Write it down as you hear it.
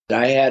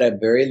I had a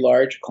very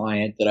large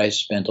client that I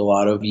spent a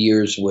lot of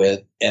years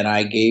with, and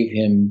I gave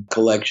him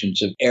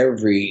collections of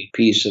every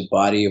piece of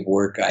body of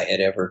work I had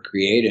ever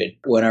created.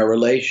 When our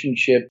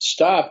relationship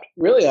stopped,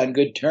 really on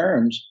good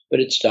terms, but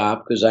it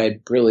stopped because I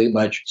had pretty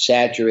much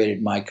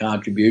saturated my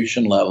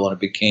contribution level and it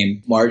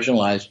became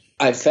marginalized.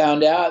 I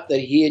found out that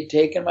he had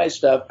taken my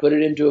stuff, put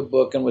it into a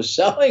book, and was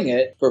selling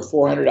it for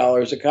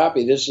 $400 a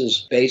copy. This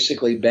is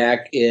basically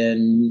back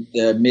in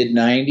the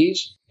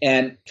mid-90s.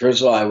 And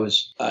first of all, I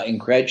was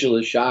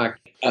incredulous, shocked.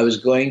 I was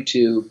going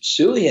to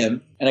sue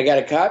him, and I got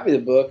a copy of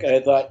the book, and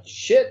I thought,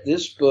 shit,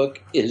 this book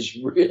is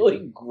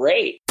really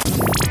great.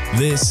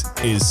 This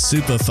is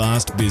Super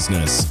Fast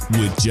Business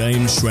with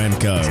James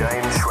Schramko.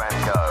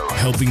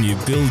 Helping you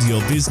build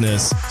your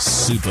business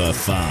super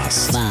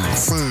fast.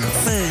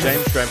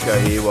 James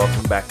Schramko here.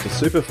 Welcome back to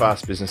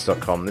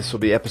superfastbusiness.com. This will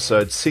be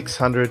episode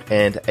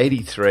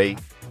 683.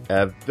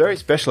 A very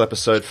special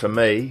episode for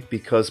me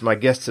because my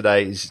guest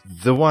today is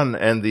the one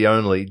and the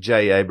only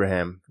Jay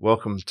Abraham.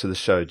 Welcome to the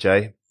show,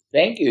 Jay.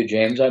 Thank you,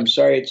 James. I'm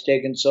sorry it's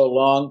taken so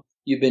long.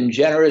 You've been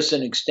generous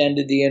and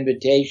extended the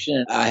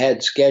invitation. I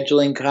had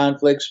scheduling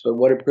conflicts, but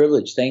what a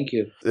privilege. Thank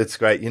you. It's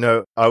great. You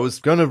know, I was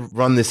going to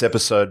run this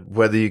episode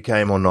whether you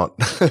came or not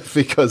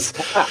because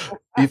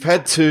you've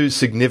had too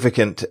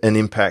significant an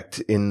impact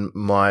in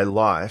my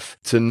life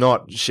to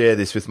not share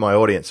this with my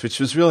audience, which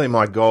was really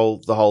my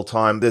goal the whole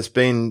time. There's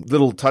been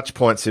little touch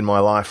points in my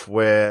life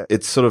where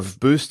it's sort of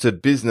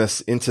boosted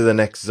business into the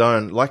next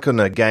zone, like on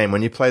a game,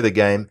 when you play the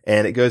game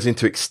and it goes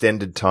into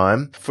extended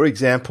time. For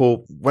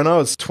example, when I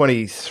was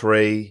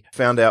 23,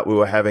 found out we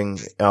were having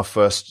our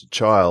first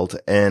child,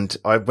 and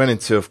I went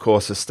into, of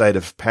course, a state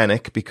of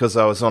panic because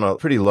I was on a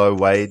pretty low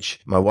wage.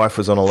 My wife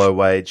was on a low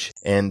wage,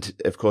 and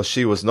of course,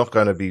 she was not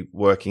going to be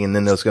working, and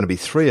then there was going to be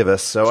three of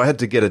us, so I had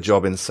to get a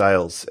job in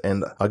sales,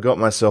 and I got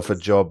myself a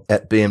job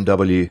at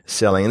BMW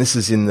selling, and this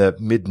is in the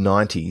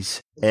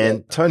mid-90s.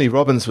 And Tony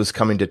Robbins was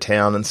coming to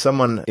town, and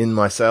someone in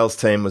my sales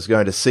team was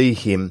going to see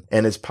him.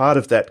 And as part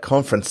of that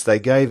conference, they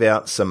gave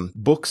out some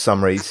book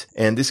summaries,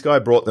 and this guy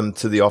brought them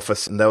to the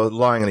office, and they were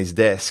lying on his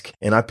desk.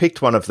 And I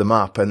picked one of them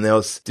up, and there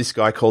was this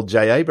guy called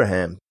Jay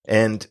Abraham.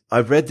 And I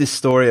read this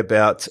story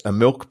about a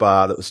milk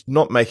bar that was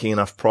not making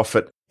enough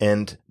profit.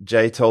 And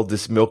Jay told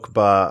this milk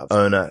bar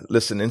owner,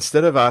 listen,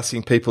 instead of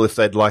asking people if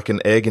they'd like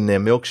an egg in their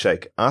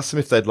milkshake, ask them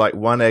if they'd like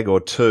one egg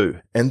or two.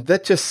 And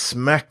that just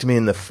smacked me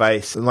in the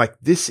face. I'm like,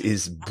 this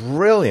is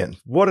brilliant.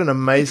 What an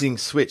amazing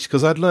switch.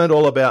 Because I'd learned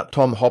all about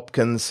Tom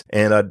Hopkins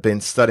and I'd been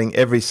studying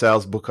every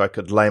sales book I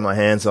could lay my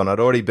hands on. I'd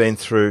already been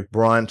through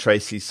Brian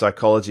Tracy's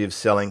Psychology of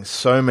Selling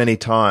so many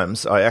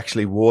times. I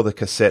actually wore the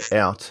cassette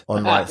out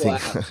on my thing.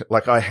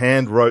 Like I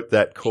hand wrote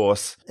that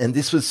course. And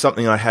this was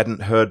something I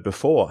hadn't heard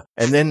before.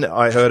 And then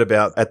I heard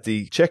about at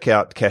the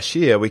checkout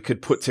cashier, we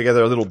could put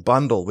together a little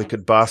bundle. We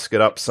could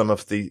basket up some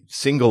of the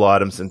single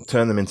items and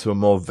turn them into a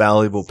more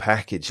valuable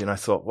package. And I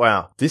thought,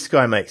 wow, this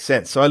guy makes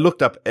sense. So I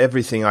looked up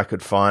everything I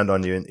could find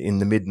on you in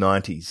the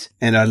mid-90s.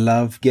 And I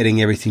love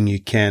getting everything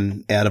you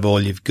can out of all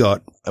you've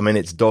got. I mean,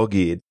 it's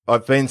dog-eared.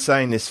 I've been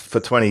saying this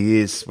for 20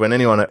 years. When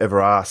anyone ever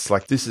asks,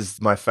 like, this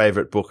is my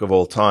favorite book of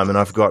all time, and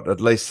I've got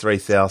at least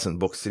 3,000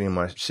 books sitting on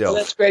my shelf.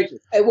 Well, that's great.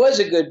 It was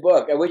a good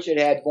book. I wish it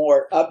had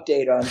more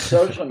update on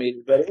social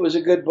media, but it was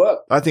a good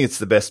book. I think it's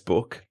the best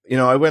book. You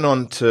know, I went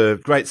on to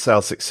great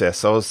sales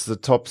success. I was the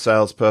top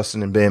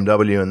salesperson in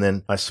BMW, and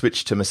then I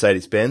switched to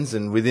Mercedes-Benz,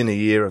 and within a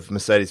year of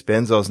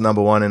Mercedes-Benz, I was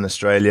number one in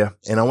Australia.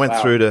 And I went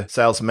through to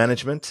sales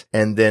management,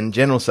 and then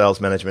general sales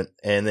management,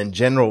 and then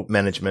general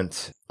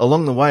management.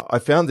 Along the way, I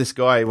found this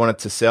guy who wanted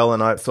to sell,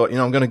 and I thought,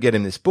 I'm going to get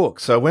him this book.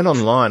 So I went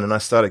online and I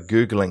started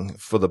Googling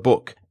for the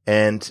book.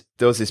 And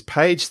there was this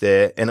page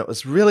there, and it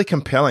was really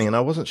compelling, and I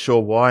wasn't sure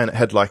why. And it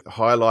had like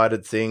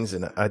highlighted things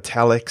and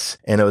italics,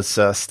 and it was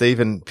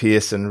Stephen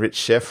Pierce and Rich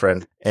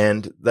Sheffrin.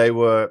 And they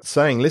were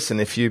saying, listen,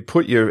 if you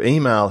put your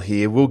email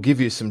here, we'll give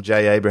you some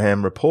Jay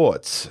Abraham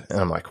reports. And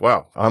I'm like,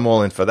 wow, I'm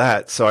all in for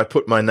that. So I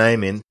put my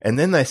name in. And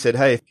then they said,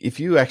 hey, if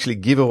you actually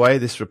give away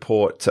this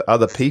report to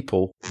other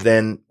people,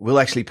 then we'll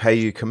actually pay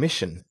you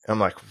commission. I'm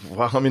like,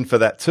 well, I'm in for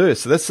that too.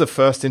 So that's the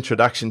first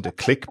introduction to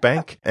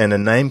ClickBank and a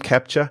name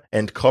capture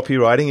and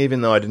copywriting,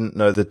 even though I didn't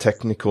know the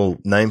technical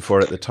name for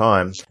it at the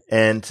time.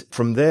 And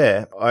from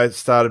there, I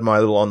started my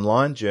little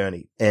online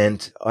journey,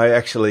 and I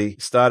actually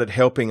started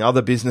helping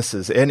other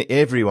businesses and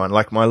everyone,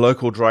 like my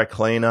local dry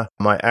cleaner,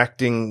 my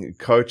acting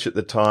coach at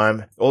the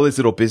time, all these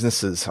little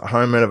businesses,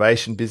 home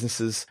renovation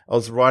businesses. I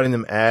was writing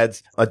them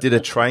ads. I did a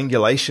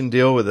triangulation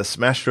deal with a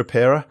smash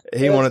repairer.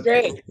 He wanted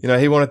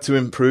to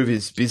improve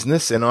his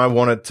business, and I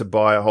wanted to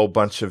buy a whole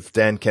bunch of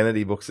Dan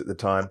Kennedy books at the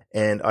time.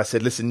 And I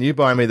said, listen, you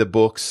buy me the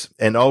books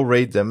and I'll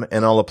read them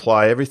and I'll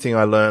apply everything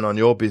I learn on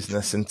your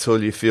business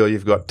until you feel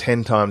you've got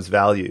 10 times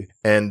value.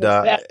 And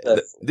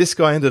this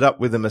guy ended up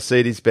with a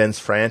Mercedes-Benz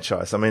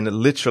franchise. I mean,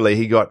 literally,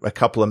 he got a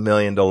couple of $1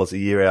 million a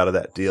year out of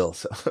that deal.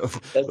 So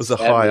it was a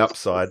high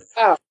upside.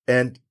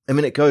 And I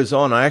mean, it goes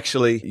on. I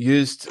actually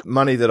used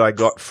money that I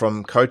got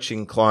from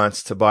coaching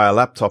clients to buy a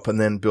laptop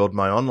and then build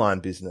my online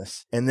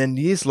business. And then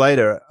years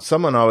later,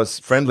 someone I was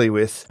friendly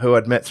with who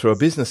I'd met through a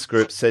business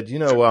group said, you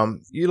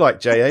like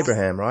Jay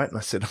Abraham, right? And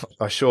I said,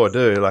 I sure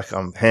do. Like,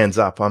 I'm hands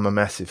up. I'm a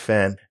massive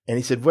fan. And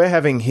he said, we're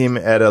having him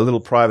at a little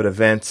private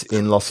event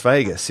in Las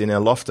Vegas in our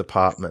loft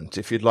apartment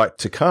if you'd like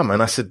to come.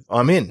 And I said,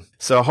 I'm in.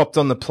 So I hopped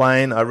on the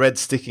plane. I read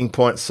Sticking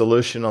Point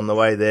Solution on the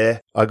way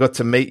there. I got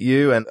to meet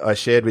you and I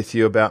shared with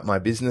you about my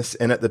business.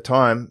 And at the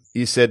time,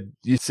 you said,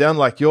 you sound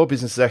like your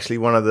business is actually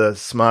one of the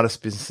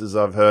smartest businesses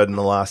I've heard in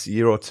the last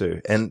year or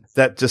two. And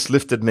that just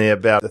lifted me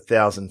about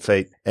 1,000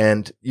 feet.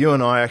 And you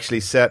and I actually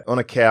sat on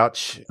a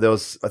couch. There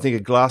was, I think,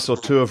 a glass or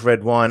two of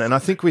red wine. And I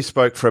think we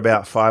spoke for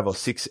about 5 or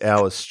 6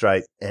 hours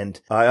straight. And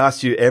I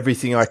asked you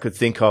everything I could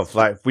think of,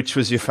 like, which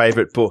was your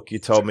favorite book? You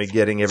told me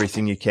Getting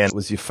Everything You Can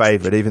was your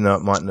favorite, even though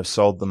it mightn't have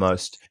sold the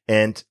most.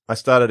 And I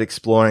started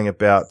exploring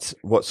about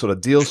what sort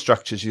of deal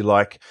structures you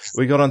like.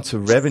 We got onto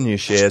revenue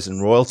shares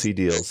and royalty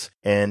deals.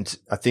 And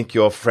I think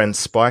your friend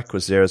Spike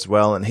was there as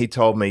well. And he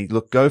told me,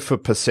 look, go for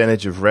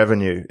percentage of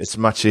revenue. It's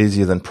much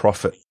easier than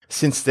profit.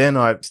 Since then,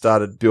 I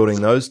started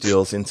building those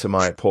deals into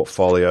my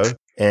portfolio.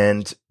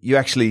 And you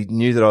actually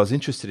knew that I was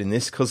interested in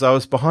this because I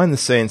was behind the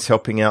scenes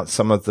helping out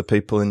some of the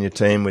people in your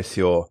team with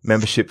your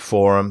membership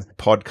forum,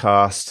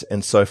 podcast,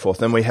 and so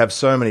forth. And we have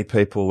so many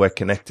people we're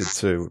connected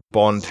to: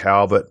 Bond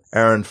Halbert,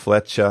 Aaron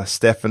Fletcher,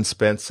 Stephen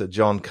Spencer,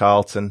 John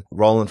Carlton,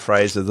 Roland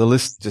Fraser. The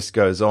list just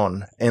goes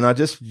on. And I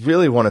just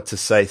really wanted to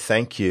say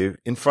thank you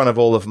in front of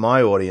all of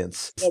my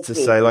audience to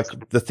say, like,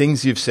 the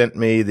things you've sent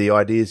me, the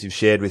ideas you've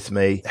shared with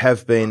me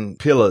have been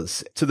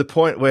pillars, to the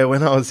point where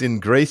when I was in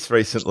Greece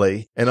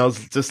recently and I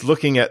was just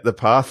looking at the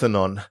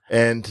Parthenon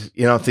and,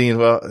 I'm thinking,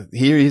 well,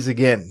 here he is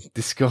again.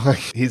 This guy,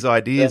 his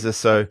ideas are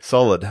so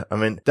solid. I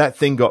mean, that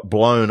thing got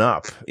blown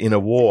up in a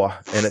war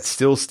and it's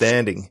still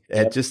standing.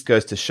 It just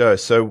goes to show.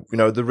 So,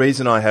 the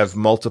reason I have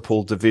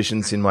multiple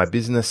divisions in my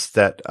business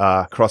that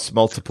are across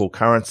multiple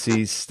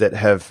currencies, that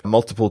have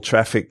multiple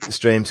traffic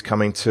streams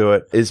coming to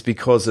it, is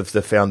because of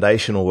the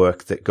foundational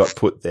work that got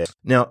put there.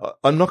 Now,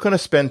 I'm not going to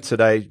spend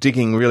today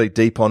digging really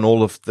deep on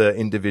all of the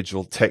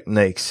individual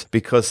techniques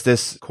because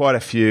there's quite a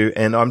few,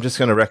 and I'm just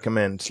going to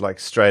recommend, like,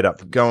 straight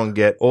up, go and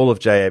get all of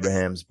Jay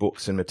Abraham's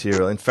books and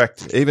material. In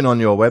fact, even on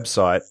your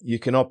website, you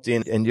can opt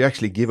in and you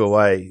actually give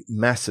away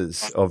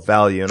masses of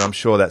value. And I'm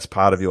sure that's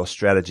part of your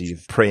strategy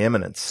of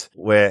preeminence,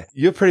 where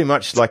you're pretty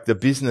much like the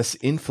business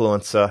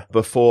influencer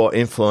before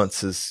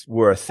influencers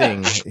were a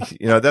thing.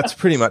 That's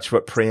pretty much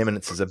what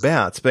preeminence is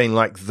about. It's being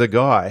like the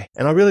guy.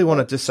 And I really want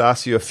to just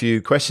ask you a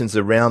few questions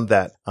around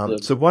that.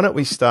 So why don't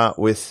we start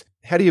with,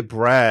 how do you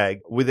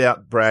brag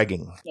without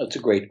bragging? That's a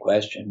great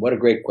question. What a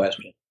great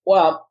question.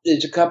 Well,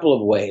 there's a couple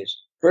of ways.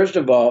 First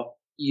of all,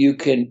 you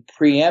can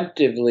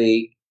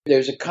preemptively,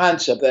 there's a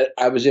concept that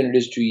I was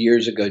introduced to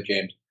years ago,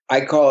 James.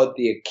 I call it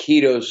the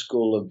Aikido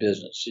School of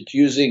Business. It's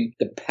using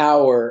the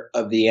power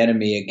of the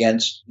enemy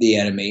against the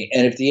enemy.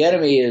 And if the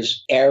enemy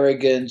is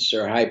arrogance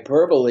or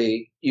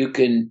hyperbole, you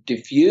can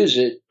diffuse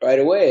it right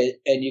away.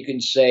 And you can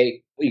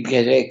say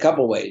a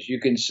couple ways. You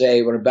can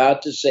say, what I'm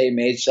about to say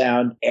may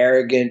sound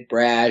arrogant,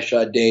 brash,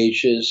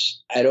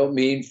 audacious. I don't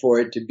mean for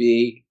it to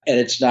be, and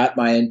it's not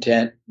my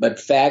intent, but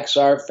facts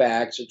are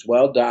facts. It's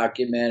well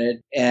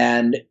documented.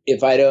 And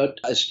if I don't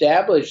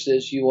establish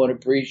this, you won't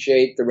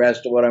appreciate the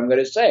rest of what I'm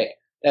going to say.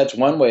 That's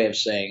one way of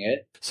saying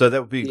it. So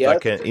that would be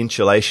like an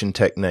insulation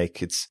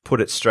technique. It's put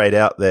it straight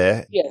out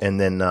there and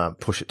then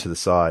push it to the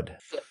side.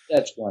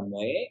 That's one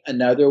way.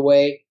 Another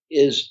way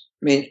is,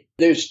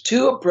 there's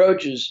two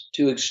approaches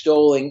to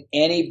extolling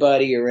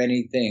anybody or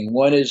anything.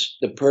 One is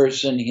the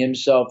person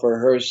himself or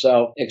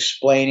herself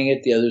explaining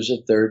it. The other is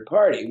a third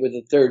party. With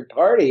a third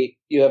party,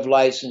 you have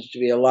license to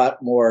be a lot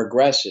more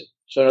aggressive.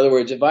 So in other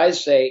words, if I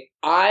say,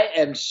 I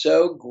am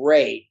so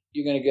great,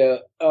 you're going to go,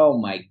 oh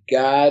my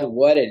God,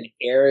 what an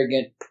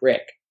arrogant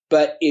prick.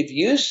 But if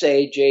you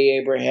say Jay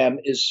Abraham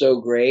is so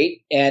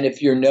great, and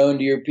if you're known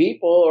to your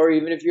people, or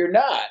even if you're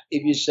not,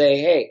 if you say,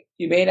 hey,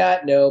 you may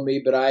not know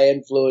me, but I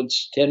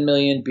influence 10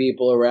 million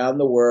people around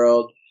the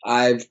world.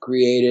 I've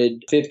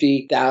created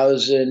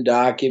 50,000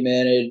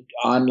 documented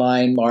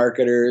online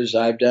marketers.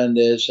 I've done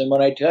this. And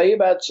when I tell you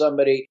about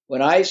somebody,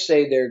 when I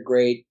say they're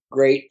great,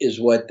 great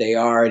is what they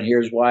are, and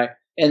here's why.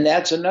 And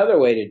that's another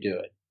way to do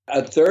it.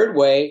 A third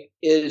way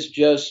is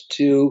just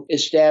to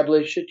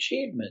establish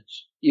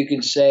achievements. You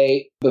can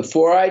say,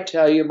 before I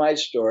tell you my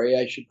story,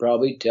 I should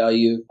probably tell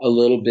you a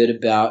little bit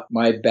about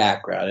my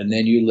background. And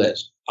then you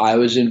list. I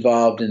was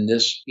involved in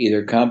this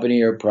either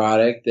company or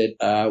product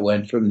that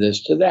went from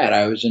this to that.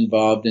 I was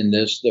involved in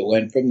this that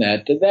went from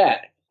that to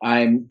that.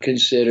 I'm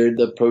considered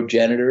the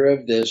progenitor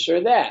of this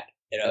or that.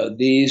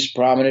 These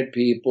prominent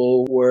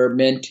people were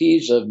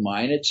mentees of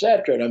mine,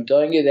 etc. And I'm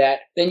telling you that.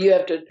 Then you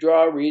have to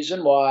draw a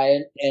reason why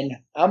and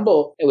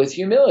humble with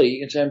humility.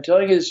 You can say, I'm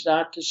telling you this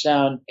not to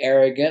sound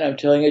arrogant. I'm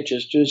telling you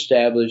just to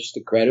establish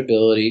the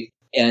credibility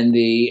and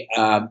the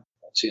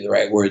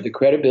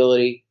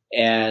credibility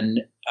and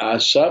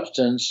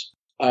substance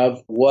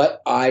of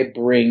what I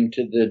bring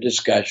to the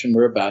discussion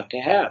we're about to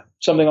have.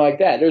 Something like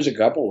that. There's a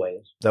couple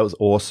ways. That was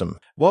awesome.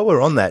 While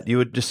we're on that, you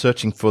were just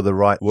searching for the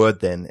right word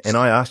then, and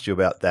I asked you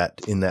about that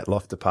in that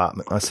loft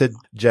department. I said,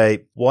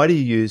 Jay, why do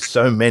you use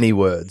so many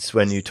words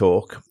when you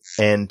talk?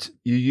 And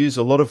you use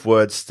a lot of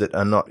words that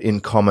are not in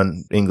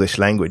common English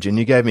language. And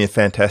you gave me a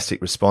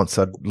fantastic response.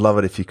 I'd love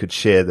it if you could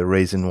share the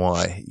reason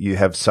why you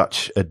have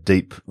such a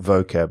deep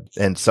vocab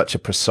and such a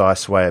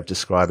precise way of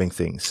describing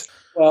things.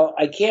 Well,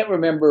 I can't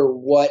remember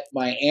what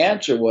my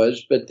answer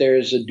was, but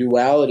there's a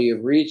duality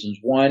of reasons.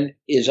 One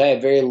is I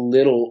have very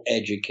little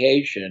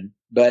education,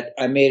 but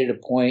I made it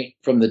a point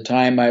from the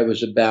time I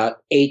was about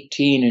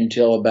 18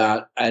 until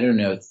about,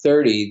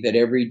 30, that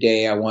every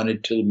day I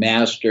wanted to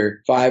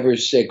master 5 or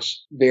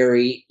 6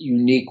 very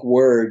unique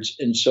words.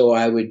 And so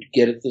I would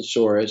get a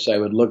thesaurus, I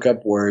would look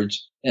up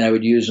words, and I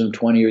would use them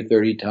 20 or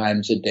 30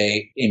 times a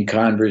day in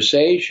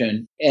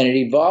conversation. And it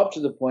evolved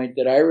to the point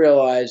that I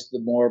realized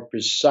the more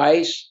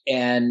precise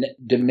and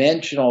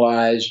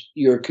dimensionalized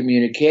your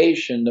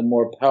communication, the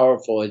more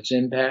powerful its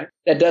impact.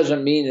 That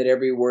doesn't mean that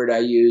every word I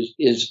use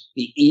is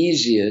the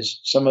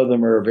easiest. Some of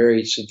them are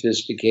very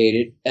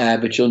sophisticated,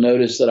 but you'll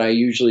notice that I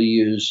usually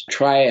use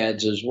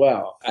triads as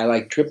well. I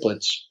like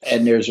triplets,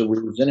 and there's a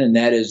reason, and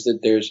that is that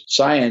there's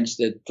science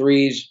that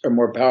 3s are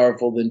more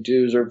powerful than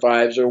 2s or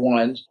 5s or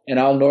 1s, and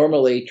I'll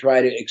normally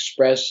try to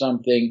express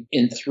something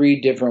in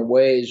 3 different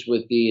ways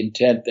with the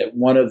intent that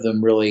one of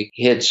them really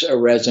hits a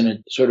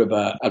resonant sort of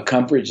a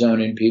comfort zone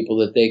in people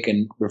that they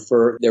can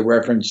refer, their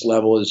reference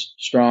level is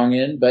strong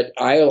in. But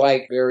I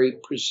like very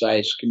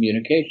precise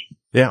communication.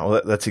 Yeah,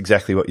 well, that's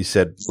exactly what you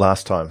said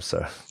last time.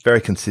 So very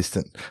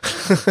consistent.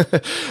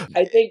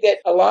 I think that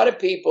a lot of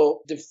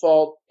people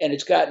default, and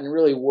it's gotten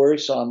really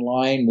worse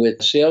online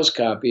with sales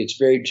copy. It's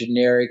very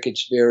generic.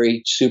 It's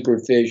very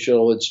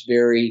superficial. It's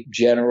very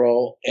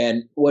general.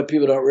 And what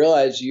people don't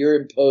realize,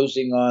 you're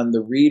imposing on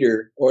the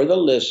reader or the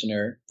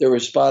listener the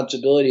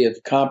responsibility of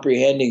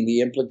comprehending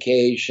the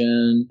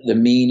implication, the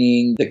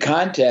meaning, the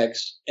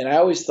context. And I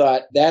always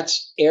thought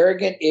that's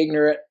arrogant,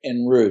 ignorant,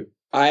 and rude.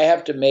 I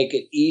have to make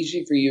it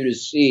easy for you to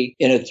see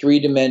in a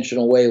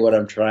 3-dimensional way what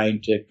I'm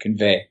trying to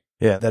convey.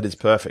 Yeah, that is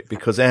perfect,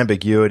 because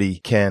ambiguity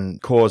can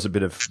cause a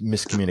bit of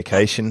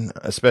miscommunication,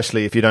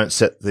 especially if you don't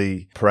set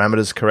the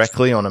parameters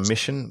correctly on a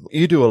mission.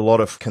 You do a lot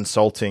of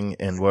consulting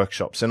and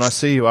workshops, and I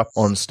see you up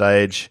on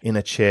stage in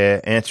a chair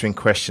answering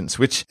questions,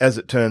 which, as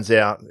it turns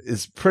out,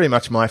 is pretty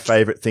much my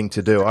favorite thing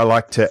to do. I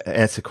like to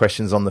answer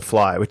questions on the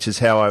fly, which is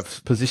how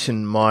I've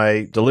positioned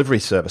my delivery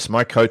service.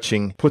 My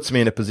coaching puts me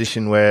in a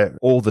position where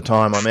all the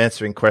time I'm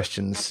answering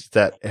questions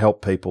that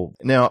help people.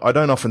 Now, I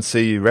don't often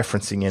see you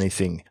referencing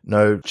anything,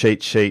 no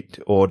cheat sheet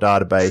or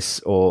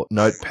database or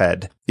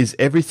notepad. Is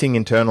everything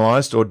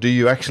internalized, or do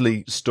you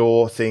actually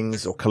store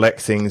things or collect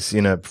things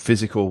in a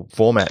physical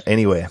format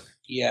anywhere?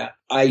 Yeah,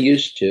 I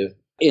used to.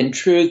 In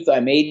truth,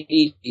 I'm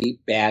ADD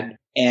bad,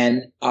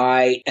 and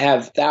I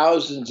have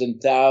thousands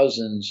and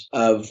thousands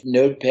of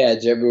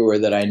notepads everywhere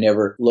that I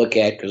never look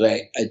at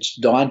because it's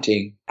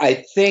daunting.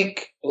 I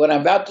think what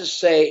I'm about to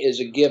say is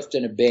a gift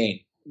and a bane.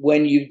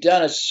 When you've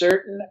done a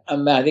certain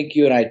amount, I think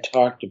you and I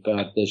talked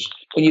about this,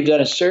 when you've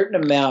done a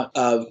certain amount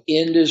of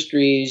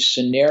industries,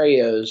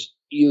 scenarios,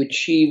 you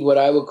achieve what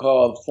I would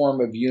call a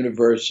form of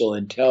universal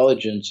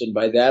intelligence. And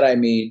by that, I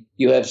mean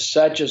you have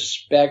such a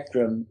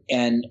spectrum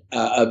and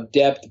of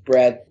depth,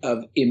 breadth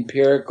of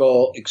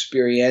empirical,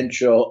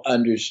 experiential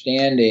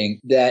understanding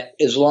that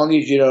as long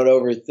as you don't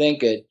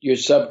overthink it, your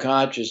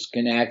subconscious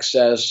can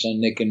access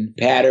and they can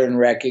pattern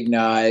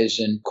recognize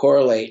and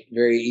correlate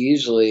very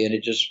easily. And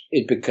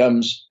it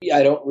becomes,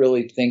 I don't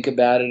really think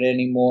about it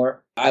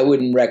anymore. I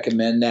wouldn't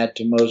recommend that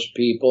to most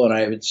people, and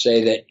I would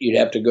say that you'd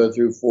have to go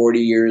through 40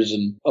 years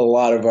and a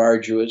lot of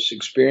arduous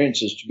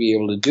experiences to be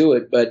able to do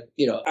it. But,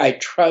 I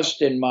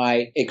trust in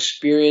my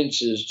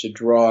experiences to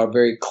draw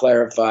very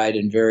clarified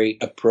and very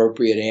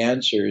appropriate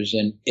answers,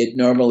 and it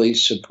normally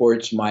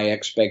supports my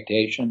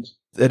expectations.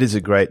 That is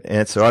a great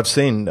answer. I've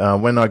seen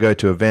when I go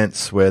to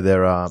events where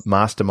there are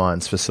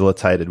masterminds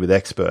facilitated with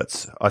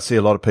experts, I see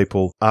a lot of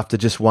people after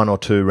just 1 or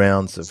 2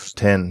 rounds of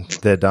 10,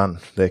 they're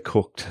done, they're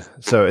cooked.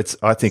 So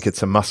I think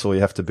it's a muscle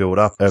you have to build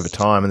up over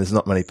time, and there's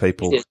not many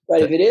people.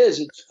 But if it is,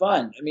 it's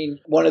fun. I mean,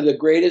 one of the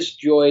greatest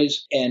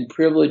joys and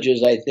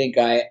privileges I think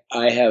I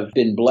have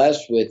been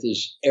blessed with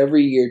is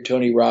every year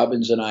Tony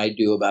Robbins and I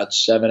do about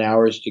 7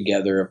 hours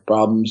together of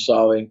problem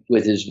solving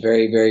with his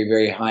very, very,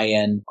 very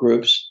high-end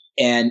groups.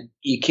 And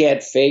you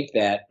can't fake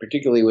that,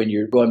 particularly when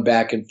you're going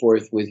back and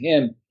forth with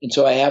him. And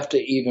so I have to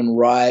even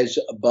rise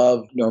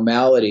above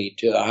normality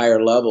to a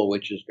higher level,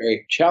 which is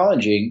very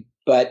challenging.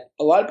 But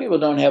a lot of people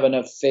don't have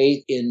enough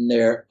faith in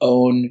their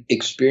own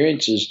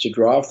experiences to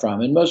draw from.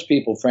 And most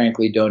people,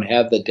 frankly, don't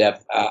have the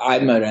depth.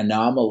 I'm an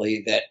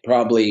anomaly that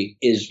probably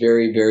is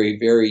very, very,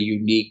 very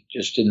unique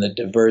just in the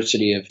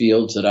diversity of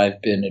fields that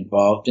I've been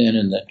involved in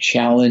and the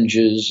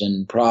challenges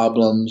and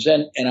problems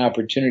and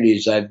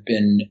opportunities I've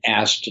been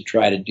asked to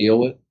try to deal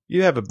with.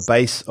 You have a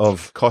base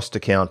of cost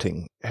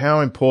accounting.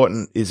 How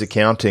important is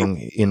accounting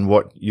in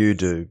what you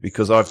do?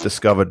 Because I've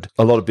discovered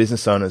a lot of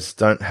business owners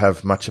don't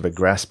have much of a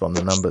grasp on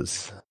the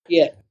numbers.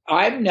 Yeah,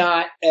 I'm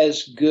not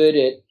as good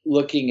at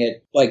looking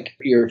at like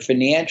your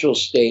financial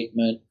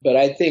statement, but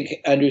I think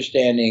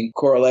understanding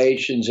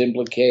correlations,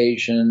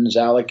 implications,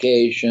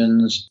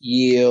 allocations,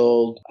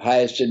 yield,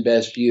 highest and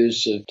best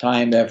use of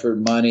time, effort,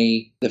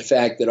 money, the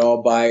fact that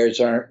all buyers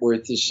aren't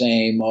worth the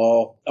same,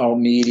 all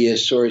media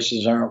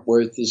sources aren't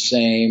worth the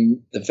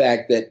same, the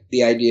fact that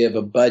the idea of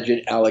a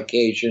budget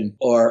allocation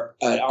or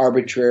an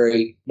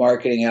arbitrary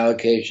marketing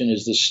allocation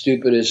is the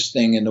stupidest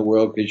thing in the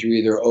world because you're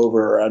either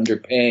over or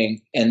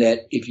underpaying, and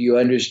that if you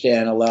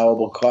understand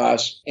allowable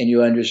costs and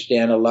you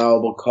understand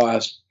allowable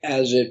costs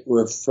as it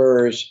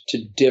refers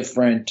to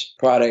different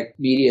product,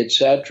 media,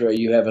 etc.,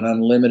 you have an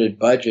unlimited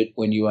budget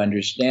when you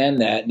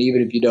understand that. And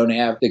even if you don't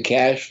have the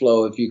cash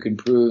flow, if you can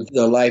prove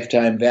the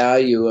lifetime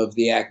value of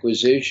the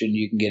acquisition,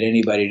 you can get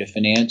anybody to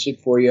finance it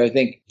for you. I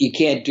think you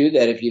can't do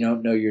that if you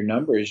don't know your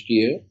numbers, do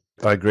you?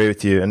 I agree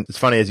with you. And it's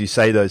funny as you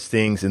say those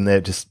things and they're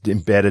just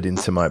embedded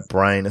into my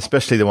brain,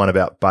 especially the one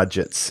about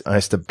budgets. I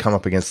used to come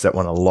up against that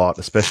one a lot,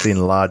 especially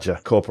in larger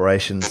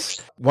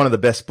corporations. One of the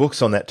best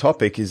books on that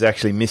topic is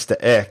actually Mr.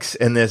 X.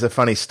 And there's a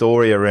funny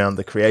story around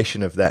the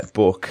creation of that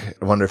book.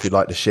 I wonder if you'd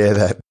like to share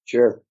that.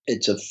 Sure.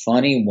 It's a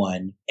funny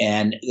one.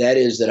 And that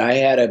is that I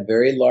had a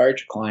very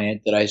large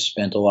client that I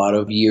spent a lot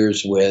of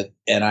years with,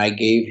 and I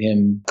gave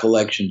him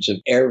collections of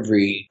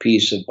every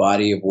piece of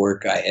body of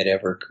work I had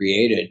ever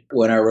created.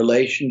 When our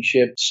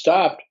relationship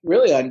stopped,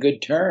 really on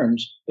good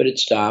terms, but it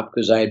stopped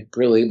because I had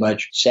pretty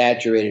much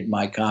saturated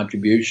my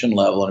contribution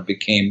level and it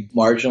became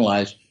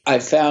marginalized. I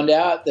found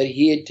out that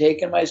he had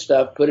taken my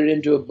stuff, put it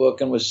into a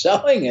book, and was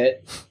selling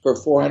it for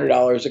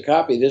 $400 a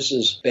copy. This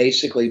is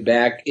basically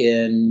back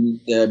in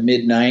the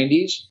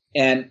mid-'90s.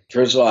 And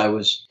first of all, I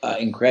was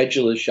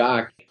incredulous,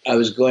 shocked. I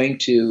was going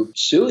to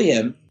sue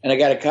him, and I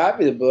got a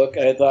copy of the book,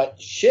 and I thought,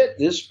 shit,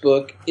 this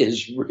book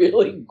is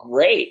really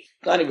great.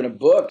 It's not even a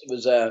book. It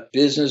was a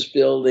business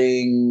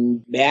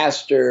building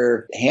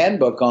master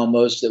handbook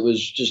almost that was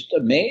just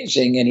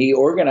amazing. And he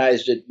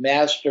organized it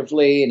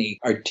masterfully, and he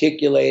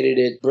articulated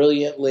it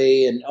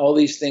brilliantly, and all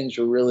these things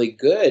were really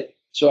good.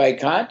 So I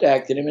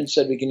contacted him and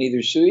said, we can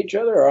either sue each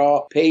other or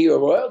I'll pay you a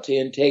royalty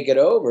and take it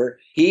over.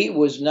 He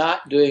was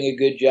not doing a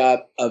good job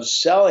of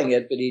selling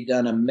it, but he'd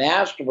done a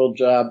masterful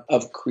job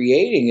of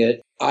creating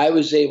it. I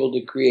was able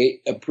to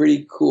create a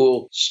pretty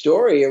cool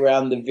story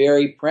around the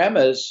very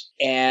premise,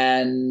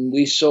 and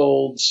we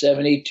sold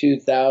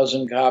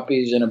 72,000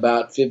 copies in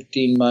about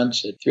 15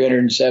 months at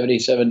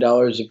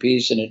 $377 a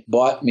piece, and it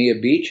bought me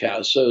a beach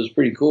house, so it was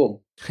pretty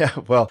cool. Yeah,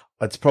 well,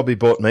 it's probably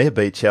bought me a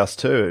beach house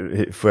too,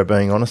 if we're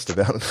being honest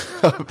about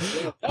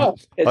it.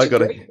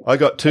 I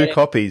got two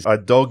copies. I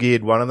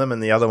dog-eared one of them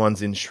and the other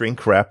one's in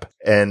shrink wrap,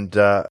 and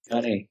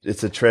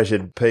it's a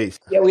treasured piece.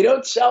 Yeah, we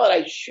don't sell it.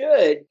 I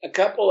should.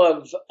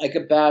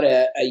 About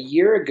a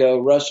year ago,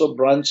 Russell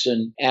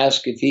Brunson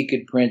asked if he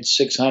could print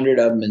 600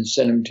 of them and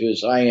send them to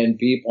his high-end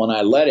people, and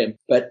I let him.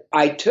 But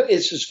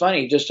this is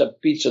funny, just a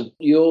piece of,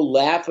 you'll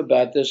laugh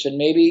about this, and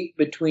maybe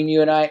between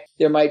you and I,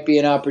 there might be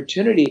an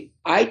opportunity.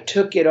 I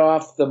took it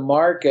off the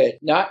market,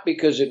 not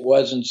because it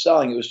wasn't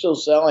selling. It was still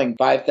selling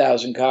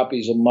 5,000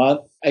 copies a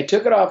month. I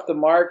took it off the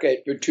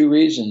market for two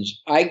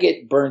reasons. I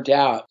get burnt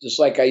out, just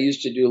like I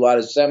used to do a lot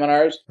of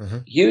seminars,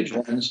 huge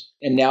ones,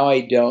 and now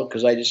I don't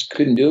because I just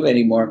couldn't do them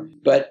anymore.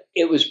 But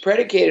it was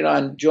predicated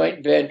on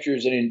joint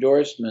ventures and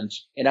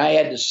endorsements, and I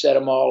had to set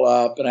them all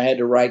up, and I had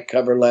to write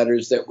cover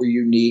letters that were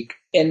unique.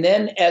 And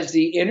then as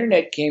the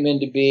internet came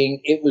into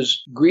being, it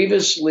was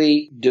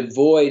grievously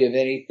devoid of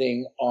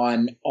anything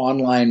on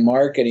online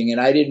marketing,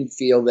 and I didn't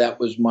feel that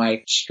was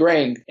my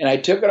strength. And I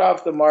took it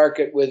off the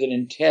market with an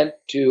intent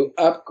to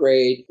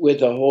upgrade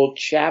with a whole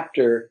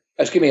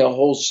a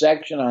whole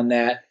section on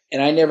that.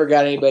 And I never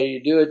got anybody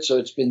to do it, so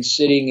it's been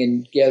sitting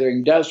and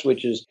gathering dust,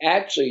 which is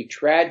actually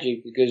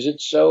tragic because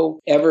it's so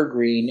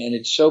evergreen and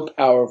it's so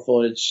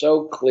powerful and it's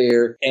so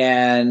clear.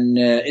 And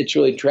it's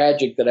really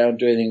tragic that I don't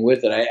do anything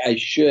with it. I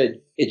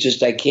should. It's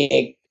just I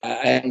can't.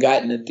 I haven't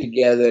gotten it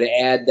together to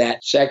add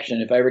that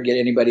section. If I ever get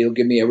anybody who'll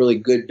give me a really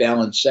good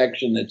balanced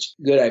section that's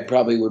good, I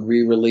probably would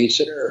re-release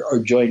it or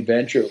joint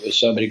venture it with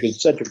somebody because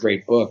it's such a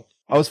great book.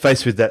 I was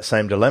faced with that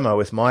same dilemma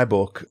with my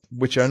book,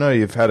 which I know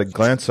you've had a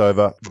glance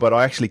over, but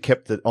I actually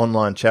kept the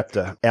online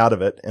chapter out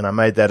of it, and I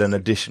made that an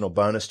additional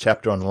bonus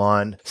chapter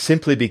online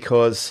simply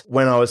because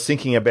when I was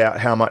thinking about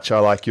how much I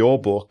like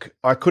your book,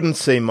 I couldn't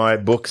see my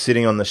book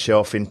sitting on the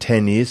shelf in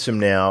 10 years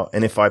from now.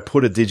 And if I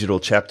put a digital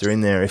chapter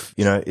in there,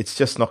 it's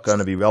just not going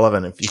to be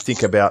relevant. If you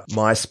think about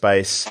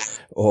MySpace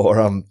or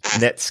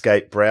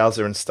Netscape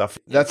browser and stuff,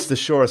 that's the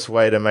surest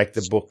way to make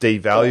the book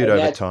devalued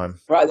over time.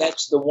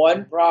 That's the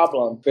one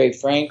problem, very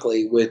frankly,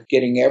 quickly with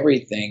getting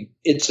everything.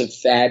 It's a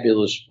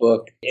fabulous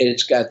book.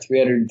 It's got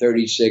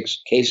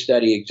 336 case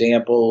study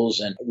examples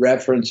and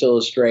reference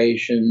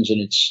illustrations,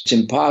 and it's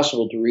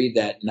impossible to read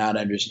that and not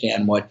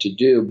understand what to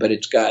do, but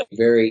it's got a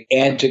very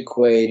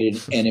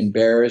antiquated and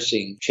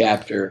embarrassing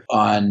chapter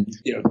on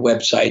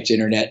websites,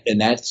 internet, and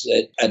that's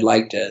it. I'd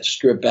like to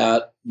strip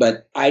out.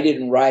 But I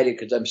didn't write it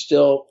because I'm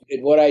still,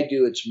 in what I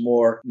do, it's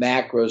more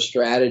macro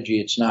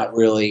strategy. It's not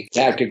really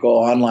tactical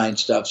online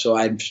stuff. So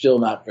I'm still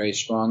not very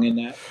strong in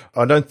that.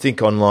 I don't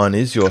think online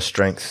is your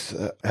strength.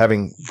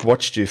 Having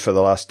watched you for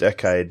the last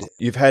decade,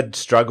 you've had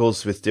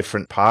struggles with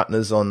different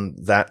partners on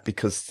that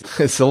because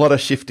there's a lot of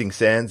shifting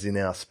sands in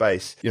our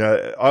space.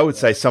 I would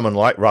say someone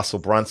like Russell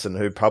Brunson,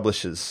 who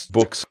publishes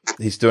books,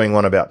 he's doing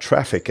one about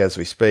traffic as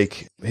we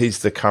speak.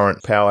 He's the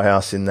current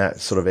powerhouse in that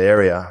sort of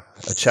area.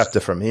 A chapter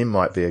from him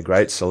might be a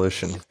great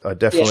solution. I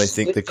definitely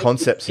think the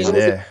concepts in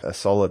there are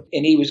solid.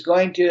 And he was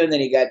going to, and then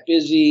he got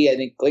busy. I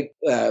think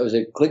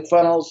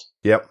ClickFunnels?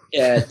 Yep.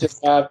 Took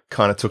off.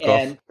 Kind of took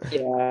off.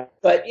 Yeah.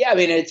 But yeah, I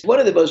mean, it's one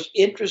of the most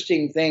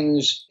interesting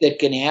things that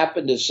can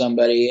happen to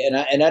somebody. And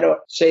I don't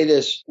say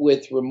this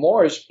with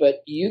remorse,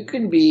 but you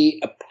can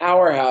be a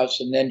powerhouse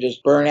and then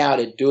just burn out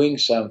at doing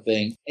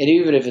something. And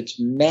even if it's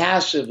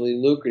massively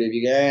lucrative,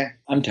 you go,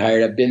 I'm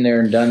tired. I've been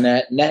there and done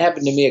that. And that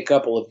happened to me a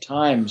couple of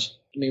times.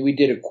 I mean, we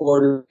did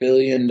 $250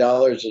 million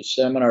of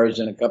seminars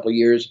in a couple of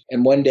years.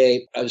 And one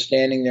day I was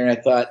standing there and I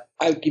thought,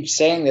 I keep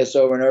saying this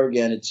over and over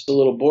again. It's a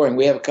little boring.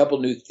 We have a couple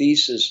new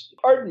theses.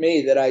 Pardon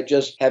me that I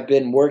just have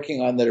been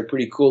working on that are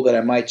pretty cool that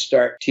I might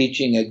start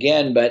teaching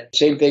again. But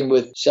same thing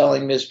with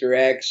selling Mr.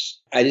 X.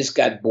 I just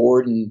got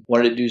bored and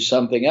wanted to do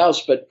something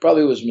else, but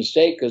probably was a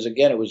mistake because,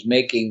 again, it was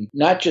making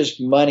not just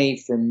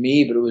money for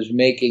me, but it was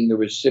making the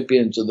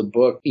recipients of the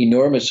book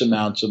enormous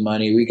amounts of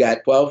money. We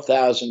got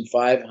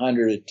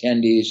 12,500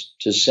 attendees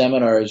to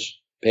seminars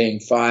paying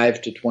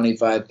 $5,000 to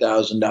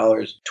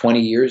 $25,000 20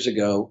 years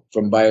ago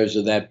from buyers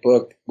of that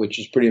book, which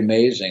is pretty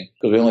amazing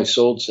because we only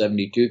sold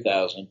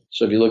 72,000.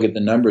 So if you look at the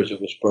numbers, it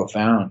was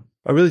profound.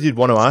 I really did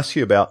want to ask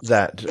you about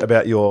that,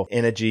 about your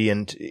energy,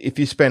 and if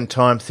you spend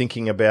time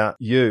thinking about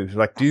you,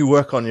 like, do you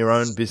work on your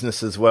own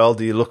business as well?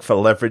 Do you look for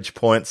leverage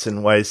points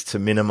and ways to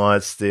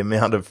minimize the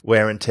amount of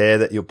wear and tear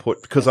that you'll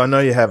put? Because I know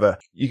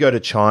you go to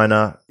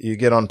China, you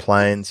get on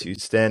planes, you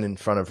stand in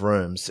front of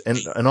rooms, and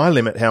I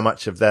limit how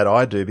much of that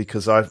I do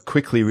because I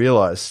quickly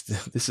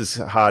realized this is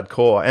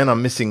hardcore and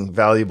I'm missing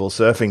valuable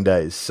surfing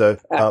days. So,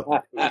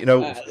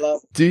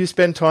 do you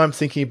spend time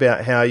thinking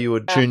about how you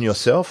would tune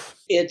yourself?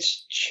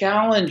 It's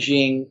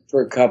challenging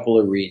for a couple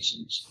of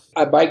reasons.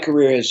 My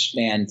career has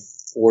spanned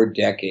 4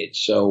 decades,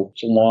 so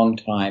it's a long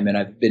time, and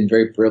I've been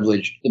very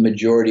privileged, the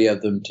majority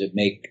of them, to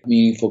make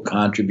meaningful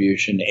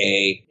contribution,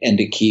 A, and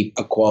to keep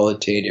a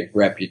qualitative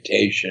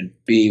reputation,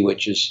 B,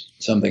 which is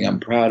something I'm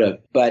proud of.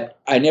 But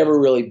I never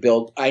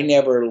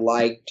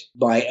liked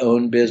my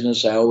own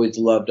business. I always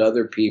loved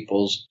other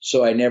people's,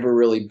 so I never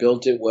really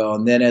built it well.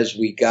 And then as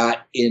we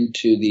got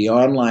into the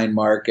online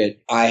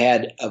market, I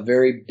had a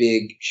very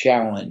big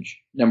challenge.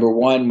 Number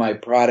one, my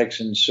products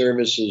and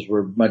services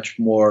were much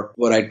more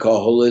what I'd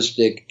call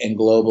holistic and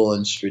global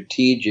and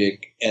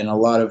strategic. And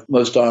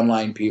most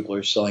online people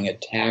are selling a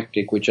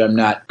tactic, which I'm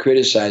not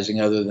criticizing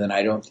other than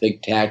I don't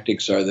think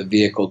tactics are the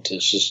vehicle to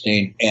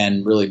sustain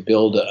and really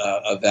build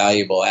a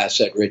valuable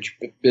asset-rich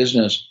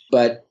business.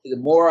 But the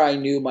more I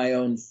knew my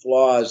own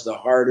flaws, the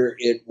harder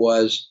it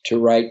was to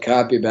write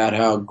copy about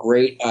how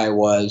great I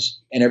was.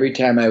 And every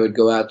time I would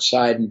go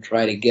outside and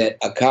try to get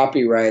a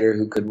copywriter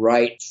who could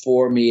write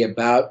for me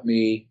about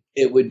me,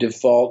 it would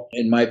default,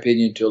 in my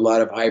opinion, to a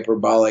lot of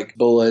hyperbolic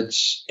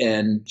bullets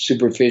and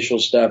superficial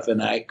stuff.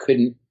 And I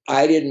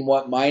didn't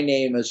want my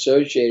name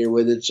associated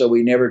with it, so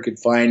we never could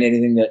find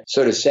anything that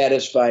sort of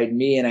satisfied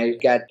me. And I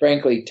got,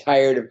 frankly,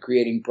 tired of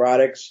creating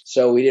products,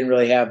 so we didn't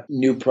really have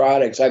new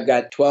products. I've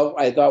got 12.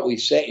 I thought we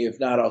sent you. If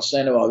not, I'll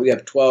send them all. We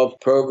have 12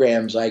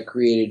 programs I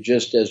created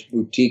just as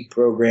boutique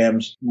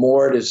programs,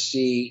 more to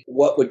see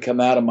what would come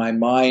out of my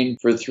mind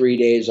for 3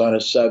 days on a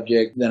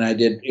subject than I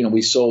did.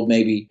 We sold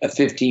maybe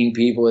 15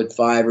 people at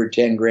 $5 or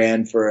 10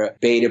 grand for a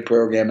beta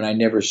program, and I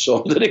never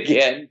sold it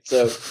again.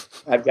 So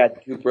I've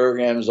got 2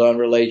 programs on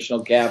relational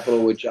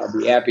capital, which I'll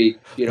be happy.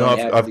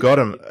 I've got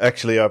them.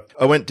 Actually,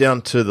 I went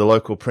down to the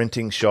local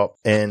printing shop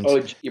and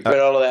you print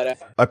all of that out?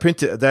 I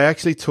printed. They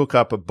actually took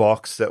up a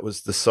box that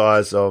was the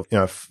size of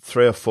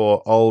 3 or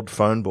 4 old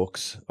phone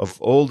books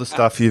of all the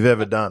stuff you've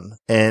ever done,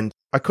 and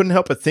I couldn't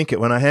help but think it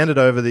when I handed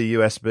over the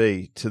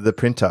USB to the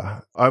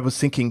printer. I was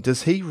thinking,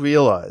 does he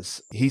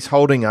realize he's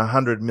holding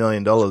 $100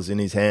 million in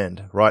his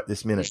hand right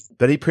this minute?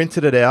 But he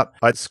printed it out.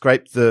 I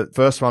scraped the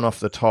first one off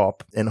the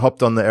top and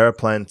hopped on the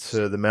airplane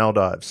to the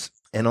Maldives.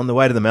 And on the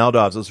way to the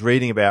Maldives, I was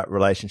reading about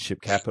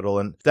relationship capital,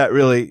 and that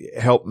really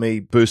helped me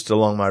boost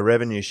along my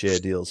revenue share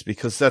deals,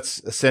 because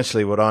that's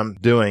essentially what I'm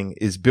doing,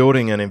 is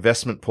building an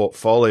investment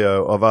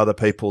portfolio of other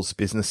people's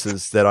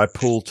businesses that I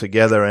pull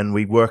together, and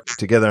we work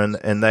together,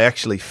 and they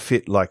actually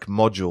fit like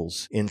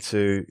modules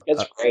into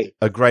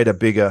a greater,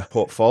 bigger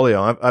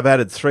portfolio. I've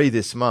added 3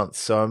 this month,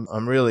 so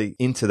I'm really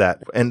into that.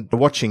 And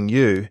watching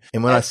you,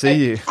 and when I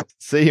see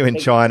you in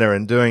China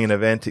and doing an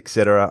event,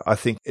 etc., I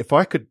think if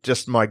I could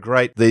just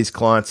migrate these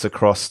clients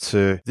across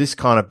to this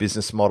kind of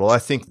business model, I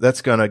think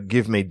that's going to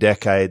give me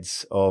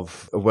decades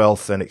of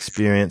wealth and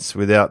experience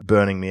without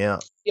burning me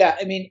out. Yeah,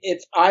 I mean,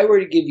 if I were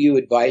to give you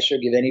advice or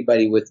give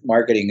anybody with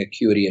marketing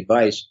acuity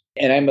advice,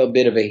 and I'm a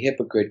bit of a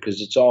hypocrite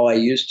because it's all I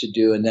used to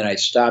do, and then I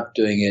stopped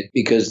doing it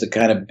because the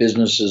kind of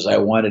businesses I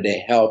wanted to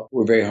help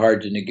were very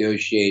hard to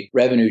negotiate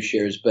revenue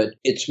shares. But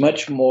it's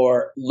much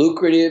more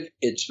lucrative.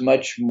 It's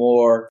much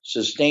more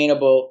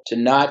sustainable to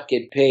not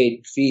get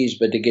paid fees,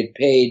 but to get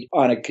paid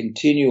on a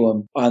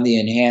continuum on the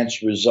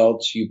enhanced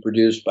results you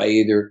produce by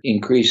either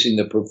increasing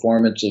the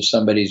performance of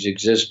somebody's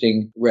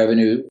existing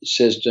revenue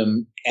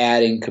system,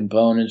 adding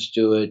components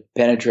to it,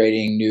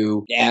 penetrating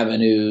new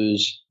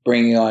avenues,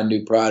 bringing on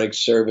new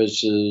products,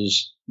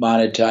 services,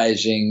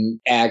 monetizing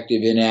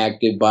active,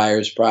 inactive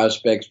buyers,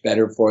 prospects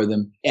better for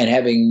them, and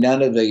having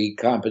none of the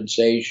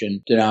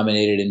compensation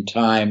denominated in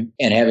time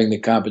and having the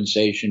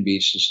compensation be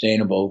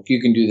sustainable. If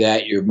you can do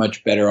that, you're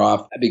much better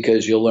off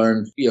because you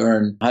earn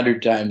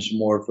 100 times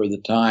more for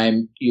the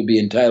time. You'll be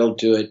entitled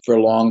to it for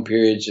long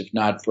periods, if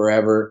not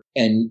forever.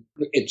 And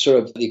it's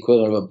sort of the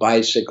equivalent of a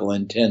bicycle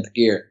in 10th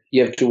gear.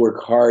 You have to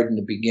work hard in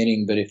the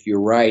beginning, but if you're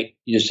right,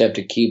 you just have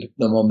to keep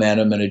the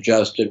momentum and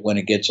adjust it when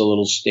it gets a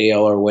little stale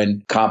or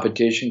when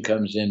competition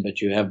comes in, but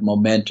you have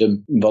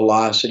momentum and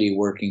velocity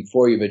working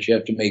for you. But you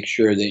have to make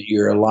sure that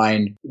you're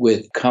aligned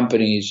with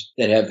companies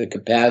that have the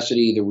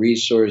capacity, the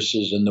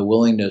resources, and the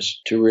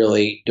willingness to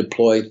really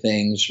deploy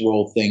things,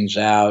 roll things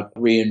out,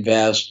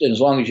 reinvest. And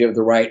as long as you have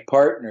the right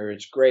partner,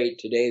 it's great.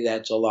 Today,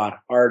 that's a lot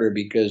harder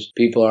because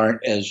people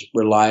aren't as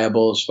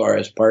reliable as far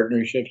as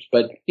partnerships.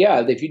 But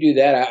yeah, if you do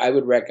that, I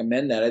would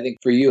recommend that. I think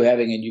for you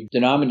having, and you've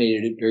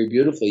denominated it very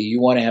beautifully, you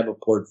want to have a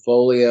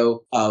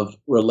portfolio of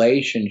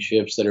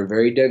relationships that are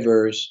very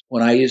diverse.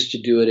 When I used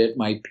to do it at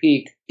my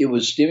peak, it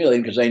was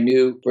stimulating because I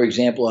knew, for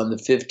example, on the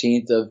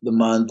 15th of the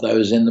month, I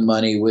was in the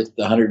money with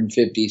the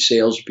 150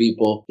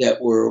 salespeople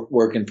that were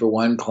working for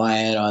one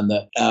client. On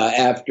the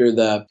after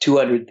the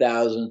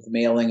 200,000th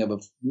mailing of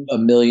a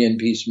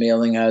million-piece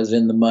mailing, I was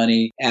in the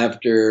money.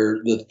 After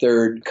the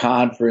third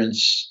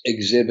conference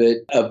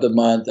exhibit of the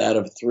month out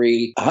of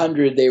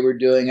 300 they were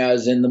doing, I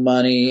was in the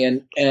money.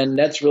 And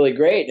that's really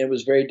great. It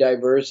was very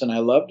diverse, and I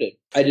loved it.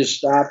 I just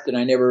stopped and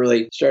I never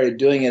really started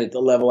doing it at the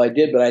level I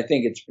did, but I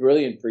think it's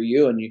brilliant for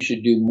you and you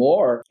should do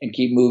more and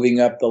keep moving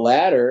up the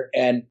ladder.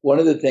 And one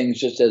of the things,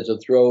 just as a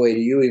throwaway to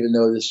you, even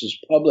though this is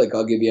public,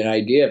 I'll give you an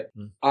idea.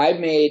 I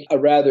made a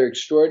rather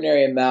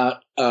extraordinary amount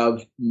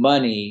of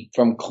money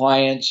from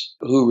clients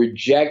who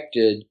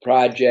rejected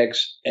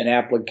projects and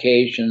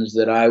applications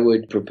that I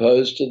would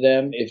propose to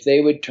them. If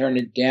they would turn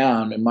it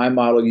down, and my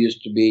model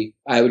used to be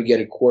I would get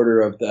a quarter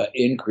of the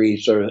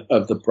increase or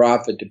of the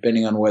profit,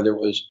 depending on whether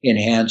it was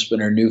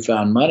enhancement or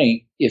newfound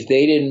money. If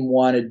they didn't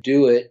want to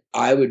do it,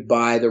 I would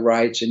buy the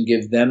rights and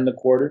give them the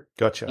quarter.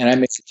 Gotcha. And I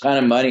made a ton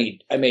of money.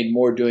 I made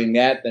more doing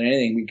that than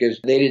anything because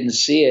they didn't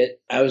see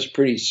it. I was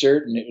pretty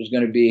certain it was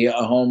going to be a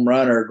home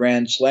run or a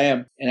grand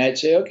slam. And I'd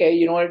say, okay,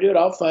 you don't want to do it?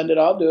 I'll fund it.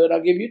 I'll do it.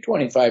 I'll give you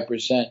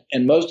 25%.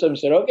 And most of them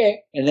said,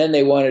 okay. And then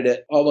they wanted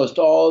it. Almost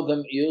all of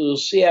them. You'll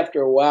see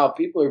after a while,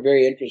 people are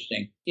very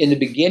interesting. In the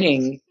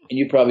beginning, and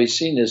you've probably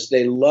seen this,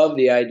 they love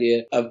the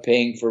idea of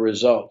paying for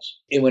results.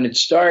 And when it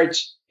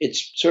starts,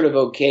 it's sort of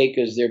okay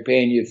because they're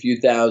paying you a few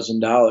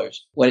 $1,000s.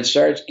 When it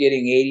starts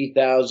getting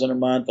 $80,000 a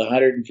month,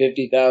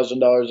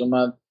 $150,000 a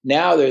month,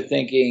 now they're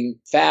thinking,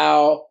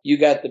 foul, you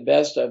got the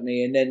best of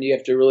me. And then you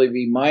have to really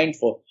be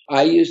mindful.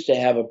 I used to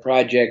have a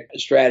project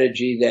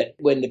strategy that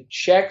when the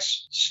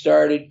checks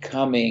started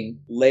coming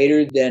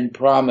later than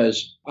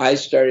promised, I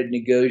started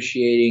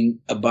negotiating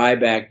a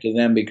buyback to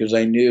them because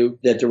I knew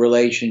that the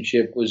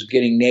relationship was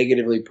getting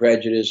negatively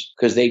prejudiced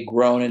because they'd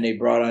grown and they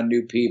brought on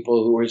new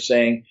people who were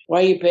saying,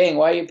 why are you paying?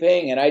 Why are you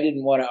paying? And I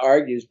didn't want to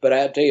argue, but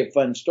I'll tell you a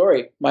fun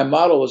story. My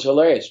model was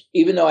hilarious.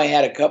 Even though I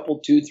had a couple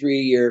 2-3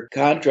 year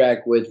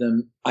contract with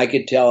them, I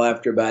could tell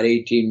after about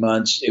 18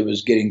 months it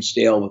was getting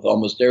stale with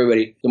almost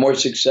everybody. The more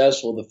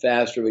successful, the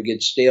faster it would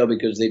get stale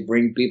because they'd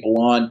bring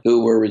people on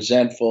who were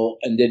resentful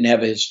and didn't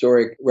have a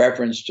historic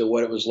reference to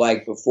what it was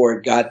like before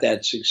it got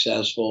that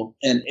successful.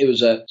 And it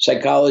was a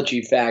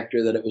psychology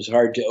factor that it was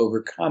hard to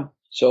overcome.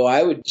 So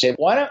I would say,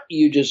 why don't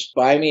you just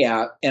buy me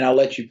out and I'll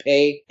let you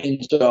pay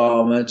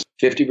installments,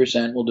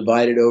 50%, we'll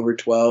divide it over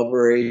 12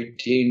 or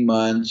 18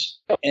 months.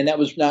 And that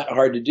was not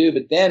hard to do.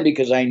 But then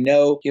because I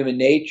know human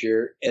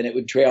nature and it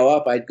would trail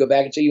off, I'd go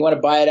back and say, you want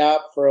to buy it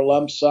out for a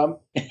lump sum?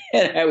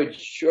 and I would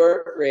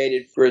short rate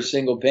it for a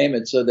single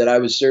payment so that I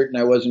was certain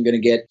I wasn't going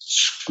to get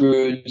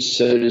screwed,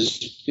 so to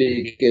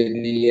speak,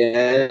 in the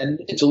end.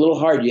 It's a little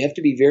hard. You have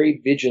to be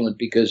very vigilant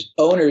because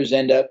owners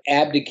end up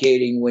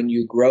abdicating when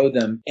you grow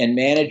them, and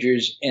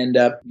managers end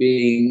up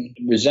being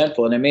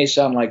resentful. And it may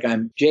sound like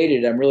I'm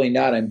jaded. I'm really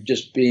not. I'm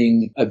just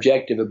being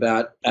objective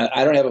about,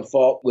 I don't have a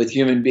fault with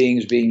human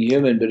beings being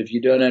human, but if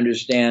you don't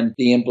understand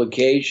the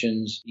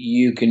implications,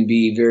 you can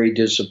be very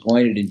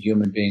disappointed in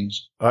human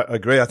beings. I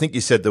agree. I think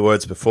you said the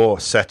words before,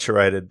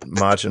 saturated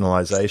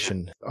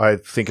marginalization. I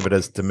think of it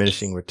as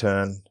diminishing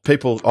return.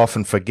 People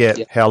often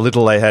forget how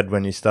little they had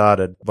when you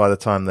started by the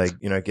time they,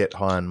 get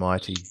high and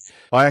mighty.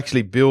 I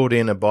actually build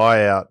in a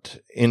buyout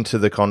into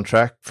the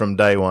contract from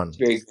day one.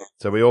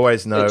 So we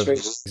always know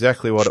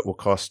exactly what it will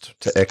cost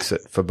to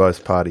exit for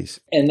both parties.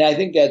 And I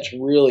think that's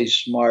really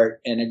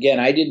smart. And again,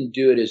 I didn't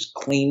do it as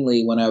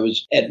cleanly when I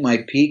was at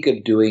my peak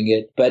of doing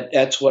it, but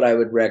that's what I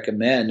would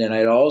recommend. And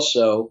I'd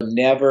also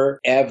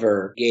never,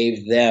 ever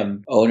gave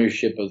them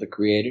ownership of the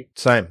creative.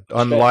 Same.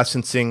 I'm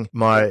licensing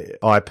my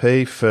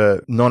IP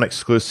for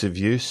non-exclusive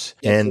use,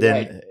 and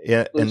then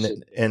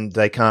and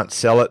they can't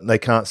sell it. They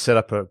can't set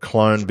up a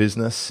clone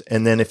business.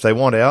 And then if they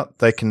want out,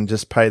 they can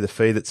just pay the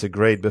fee that's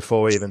agreed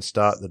before we even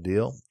start the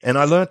deal. And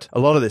I learnt a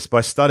lot of this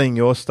by studying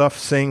your stuff,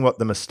 seeing what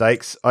the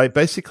mistakes. I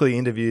basically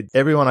interviewed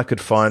everyone I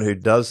could find who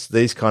does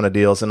these kind of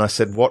deals, and I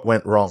said, what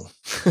went wrong?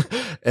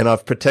 And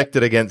I've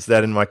protected against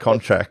that in my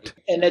contract.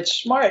 And it's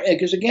smart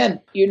because, again,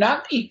 you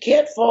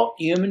can't fault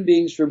human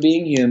beings for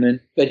being human,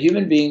 but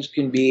human beings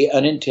can be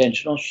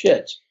unintentional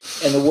shits.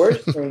 And the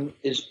worst thing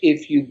is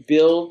if you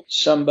build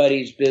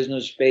somebody's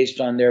business based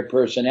on their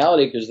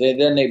personality, because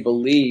then they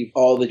believe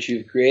all that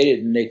you've created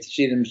and they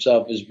see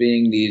themselves as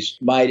being these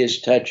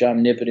Midas touch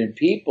omnipotent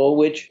people,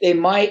 which they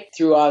might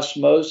through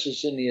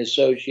osmosis in the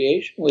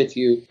association with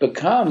you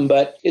become,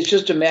 but it's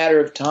just a matter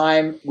of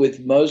time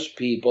with most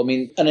people. I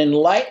mean, an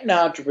enlightened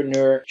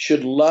entrepreneur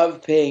should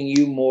love paying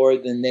you more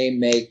than they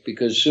make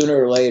because sooner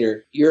or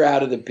later you're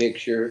out of the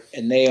picture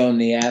and they own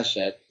the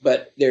asset.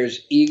 But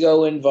there's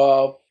ego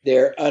involved.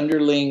 There are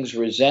underlings,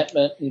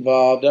 resentment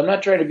involved. I'm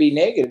not trying to be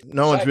negative.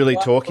 No one's really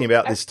talking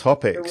about this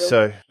topic.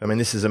 So,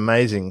 this is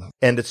amazing.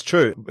 And it's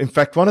true. In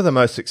fact, one of the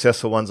most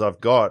successful ones I've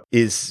got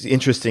is,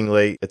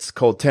 interestingly, it's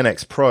called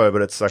 10X Pro,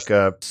 but it's like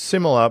a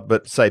similar,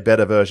 but say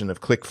better version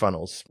of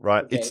ClickFunnels,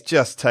 right? Okay. It's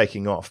just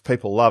taking off.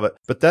 People love it.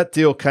 But that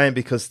deal came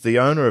because the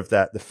owner of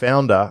that, the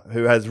founder,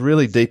 who has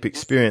really deep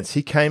experience,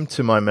 he came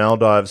to my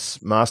Maldives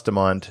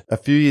mastermind a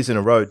few years in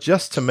a row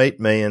just to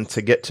meet me and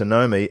to get to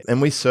know me. And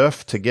we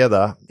surfed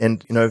together.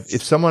 And,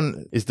 if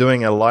someone is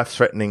doing a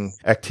life-threatening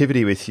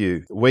activity with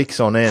you weeks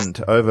on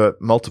end over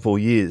multiple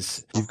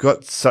years, you've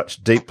got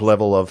such deep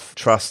level of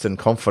trust and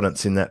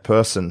confidence in that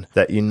person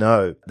that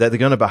that they're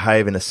going to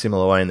behave in a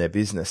similar way in their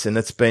business. And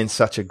it's been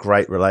such a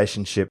great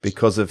relationship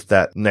because of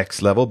that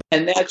next level.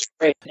 And that's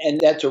great. And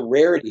that's a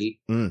rarity.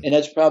 And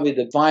that's probably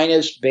the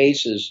finest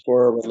basis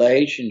for a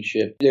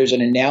relationship. There's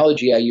an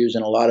analogy I use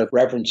in a lot of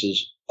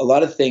references. A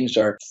lot of things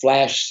are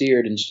flash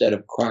seared instead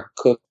of crock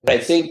cooked. I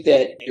think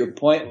that your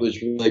point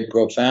was really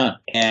profound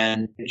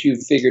and that you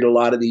figured a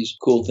lot of these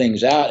cool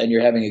things out and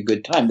you're having a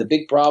good time. The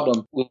big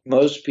problem with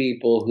most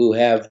people who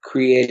have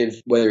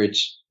creative, whether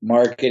it's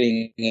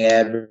marketing,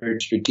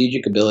 average,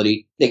 strategic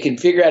ability, they can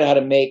figure out how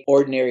to make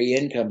ordinary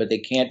income, but they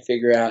can't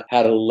figure out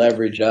how to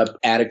leverage up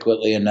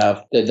adequately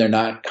enough that they're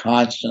not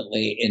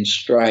constantly in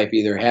strife,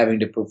 either having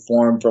to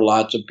perform for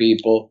lots of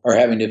people or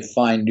having to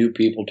find new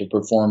people to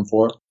perform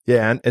for.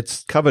 Yeah, and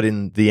it's covered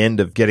in the end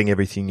of getting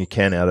everything you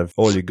can out of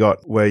all you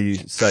got, where you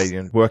say,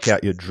 work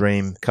out your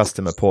dream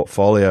customer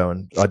portfolio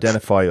and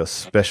identify your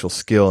special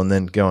skill and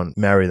then go and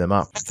marry them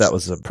up. That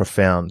was a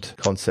profound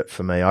concept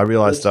for me. I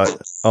realized I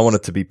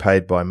wanted to be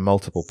paid by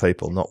multiple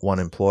people, not one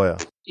employer.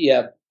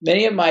 Yeah.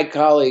 Many of my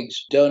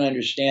colleagues don't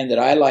understand that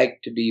I like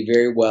to be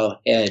very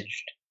well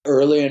hedged.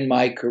 Early in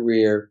my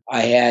career,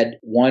 I had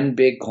one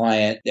big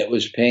client that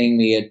was paying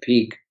me at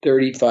peak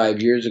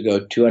 35 years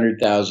ago,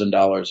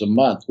 $200,000 a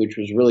month, which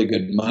was really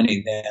good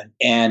money then.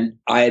 And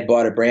I had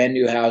bought a brand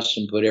new house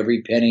and put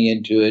every penny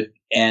into it.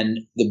 And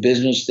the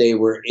business they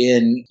were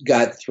in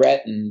got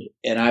threatened.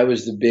 And I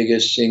was the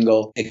biggest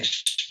single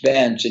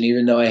expense. And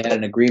even though I had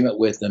an agreement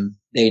with them,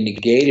 they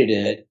negated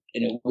it.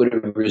 And it would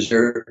have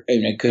reserved,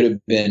 and it could have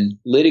been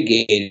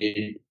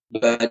litigated.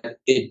 But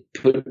it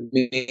put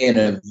me in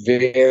a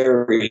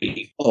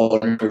very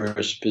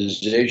onerous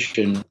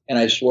position. And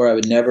I swore I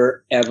would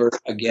never, ever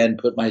again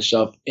put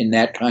myself in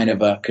that kind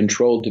of a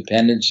controlled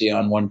dependency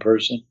on one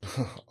person.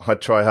 I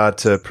try hard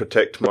to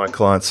protect my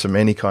clients from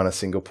any kind of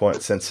single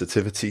point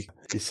sensitivity.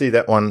 You see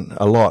that one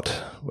a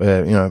lot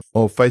where,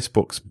 or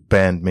Facebook's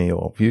banned me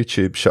or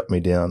YouTube shut me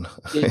down.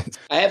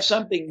 I have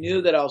something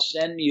new that I'll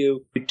send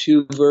you,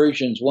 2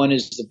 versions. One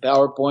is the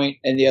PowerPoint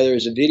and the other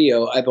is a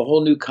video. I have a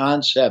whole new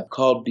concept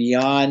called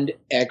Beyond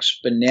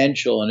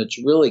Exponential, and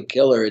it's really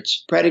killer.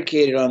 It's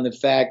predicated on the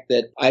fact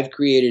that I've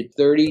created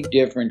 30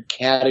 different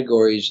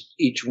categories,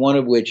 each one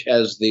of which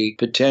has the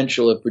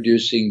potential of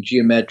producing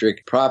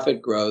geometric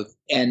profit growth.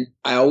 And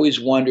I always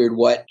wondered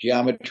what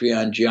geometry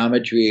on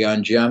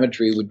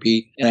geometry would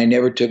be. And I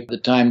never took the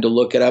time to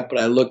look it up, but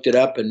I looked it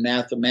up, and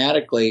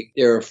mathematically,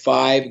 there are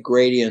 5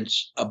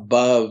 gradients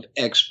above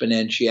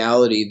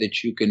exponentiality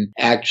that you can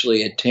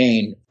actually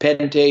attain.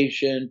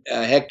 Pentation,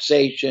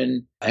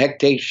 hexation,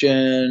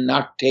 octation,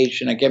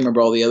 I can't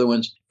remember all the other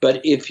ones.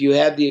 But if you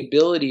have the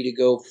ability to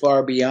go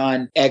far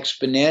beyond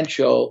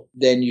exponential,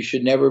 then you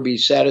should never be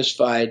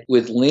satisfied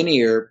with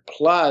linear.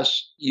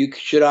 Plus, you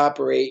should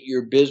operate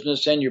your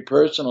business and your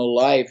personal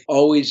life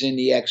always in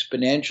the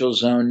exponential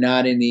zone,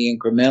 not in the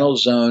incremental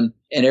zone.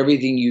 And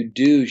everything you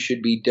do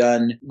should be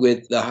done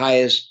with the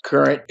highest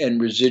current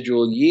and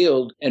residual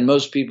yield. And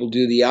most people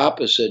do the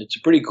opposite. It's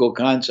a pretty cool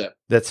concept.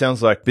 That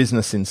sounds like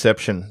business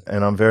inception,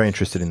 and I'm very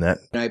interested in that.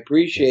 I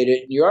appreciate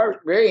it. You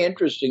are very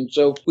interesting,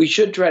 so we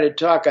should try to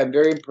talk. I'm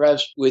very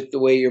impressed with the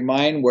way your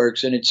mind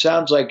works, and it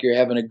sounds like you're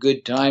having a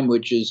good time,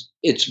 which is,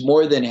 it's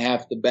more than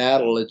half the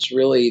battle. It's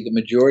really the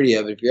majority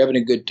of it. If you're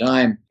having a good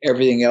time,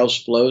 everything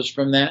else flows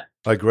from that.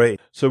 I agree.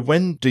 So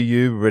when do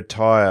you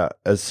retire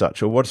as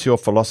such, or what's your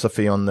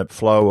philosophy on the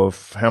flow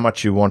of how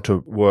much you want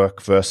to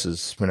work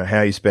versus,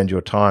 how you spend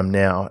your time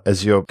now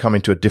as you're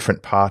coming to a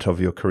different part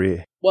of your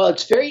career? Well,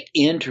 it's very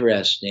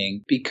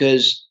interesting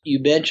because you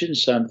mentioned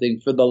something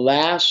for the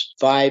last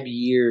 5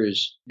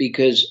 years,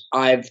 because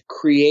I've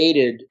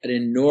created an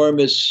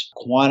enormous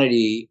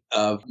quantity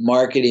of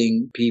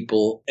marketing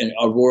people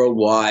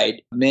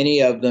worldwide.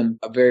 Many of them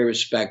are very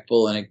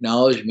respectful and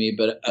acknowledge me,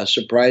 but a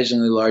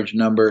surprisingly large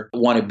number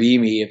want to be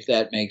me, if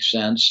that makes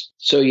sense.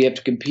 So you have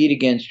to compete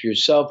against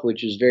yourself,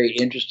 which is very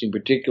interesting,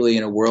 particularly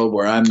in a world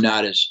where I'm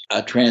not as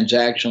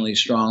transactionally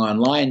strong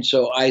online.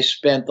 So I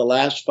spent the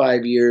last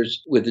 5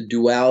 years with a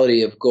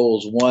duality of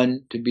goals.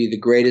 One, to be the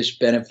greatest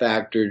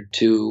benefactor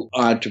to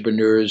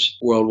entrepreneurs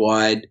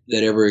worldwide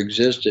that ever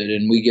existed.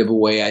 And we give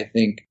away, I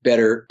think,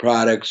 better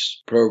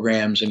products,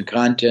 programs, and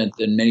content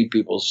than many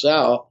people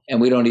sell.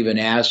 And we don't even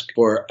ask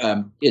for,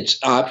 it's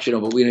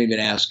optional, but we don't even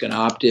ask an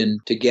opt-in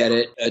to get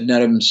it.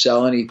 None of them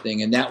sell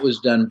anything. And that was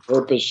done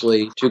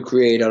purposely to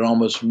create an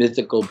almost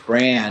mythical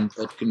brand.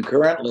 But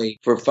concurrently,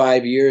 for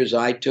 5 years,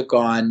 I took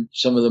on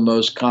some of the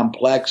most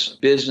complex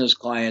business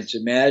clients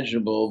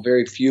imaginable,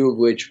 very few of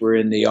which were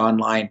in the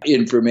online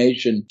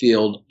information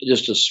field,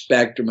 just a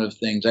spectrum of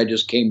things. I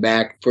just came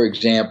back, for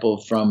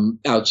example, from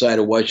outside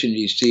of Washington,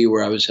 D.C.,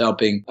 where I was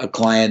helping a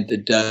client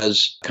that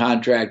does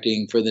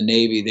contracting for the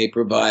Navy. They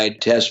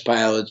provide test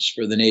pilots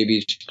for the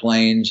Navy's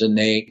planes, and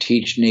they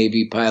teach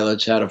Navy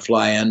pilots how to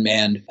fly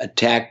unmanned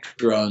attack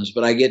drones.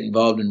 But I get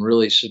involved in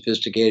really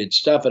sophisticated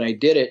stuff, and I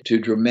did it to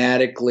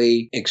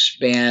dramatically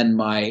expand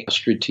my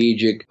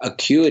strategic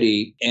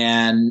acuity,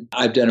 and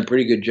I've done a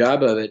pretty good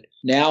job of it.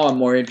 Now I'm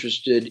more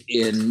interested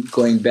in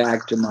going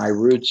back to my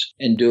roots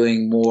and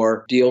doing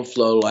more deal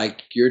flow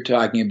like you're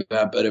talking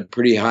about, but at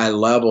pretty high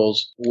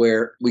levels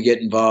where we get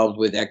involved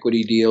with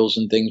equity deals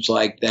and things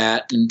like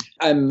that. And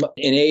I'm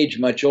in age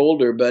much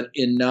older, but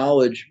in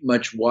knowledge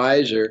much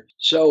wiser.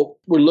 So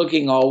we're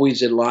looking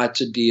always at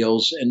lots of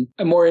deals, and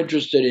I'm more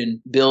interested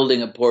in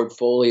building a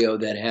portfolio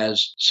that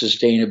has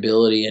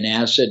sustainability and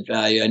asset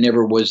value. I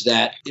never was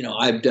that,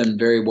 I've done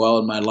very well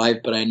in my life,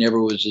 but I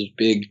never was as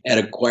big at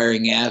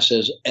acquiring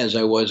assets as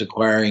I was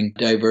acquiring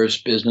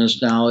diverse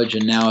business knowledge.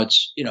 And now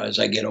it's, as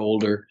I get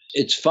older,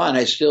 it's fun.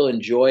 I still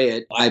enjoy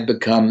it. I've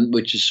become,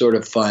 which is sort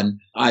of fun,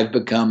 I've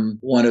become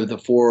one of the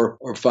 4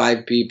 or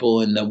 5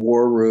 people in the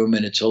war room,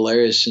 and it's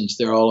hilarious since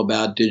they're all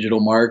about digital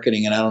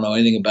marketing, and I don't know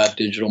anything about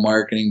digital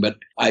marketing, but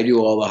I do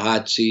all the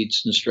hot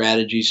seats and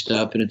strategy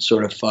stuff, and it's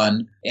sort of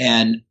fun.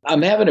 And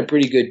I'm having a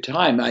pretty good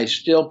time. I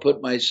still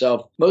put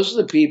myself, most of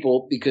the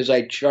people, because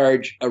I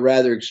charge a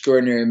rather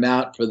extraordinary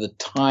amount for the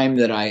time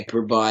that I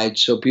provide,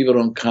 so people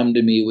don't come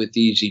to me with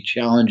easy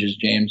challenges,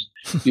 James.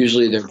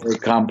 Usually they're very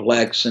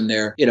complex and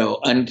they're,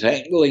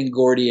 untangling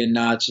Gordian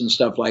knots and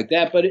stuff like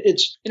that. But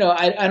it's,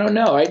 I don't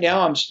know. Right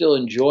now I'm still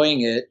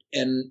enjoying it,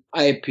 and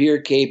I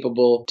appear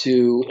capable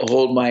to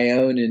hold my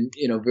own in,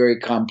 very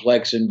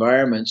complex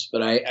environments.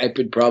 But I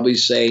could probably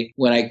say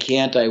when I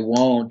can't, I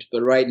won't.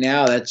 But right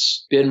now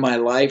that's been my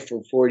life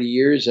for 40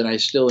 years and I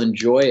still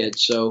enjoy it.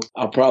 So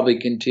I'll probably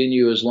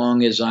continue as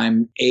long as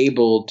I'm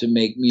able to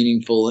make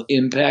meaningful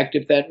impact,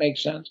 if that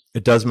makes sense.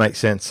 It does make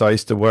sense. I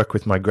used to work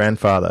with my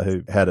grandfather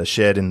who had a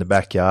shed in the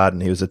backyard,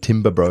 and he was a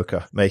timber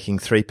broker, making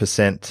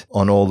 3%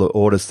 on all the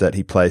orders that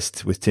he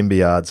placed with timber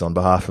yards on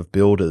behalf of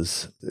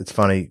builders. It's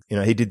funny,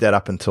 he did that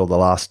up until the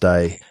last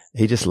day.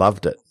 He just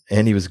loved it.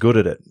 and he was good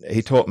at it.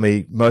 He taught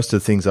me most of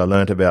the things I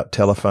learned about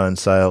telephone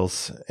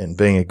sales and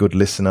being a good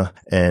listener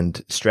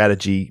and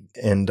strategy.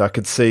 And I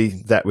could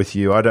see that with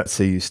you. I don't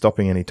see you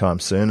stopping anytime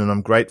soon. And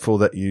I'm grateful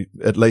that you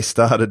at least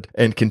started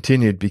and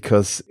continued,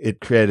 because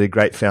it created a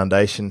great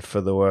foundation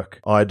for the work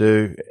I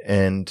do.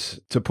 And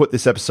to put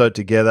this episode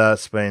together,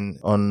 it's been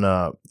on,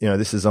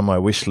 this is on my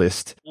wish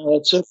list. Oh,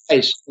 that's so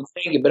nice.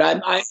 Thank you. But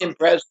I'm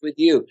impressed with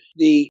you.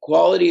 The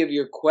quality of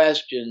your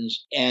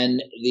questions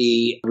and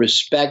the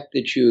respect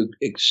that you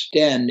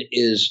extend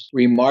is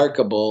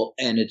remarkable,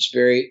 and it's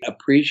very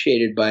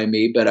appreciated by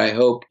me. But I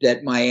hope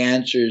that my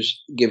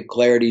answers give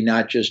clarity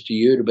not just to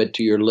you, but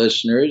to your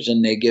listeners,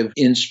 and they give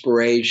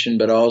inspiration,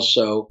 but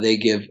also they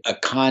give a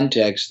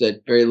context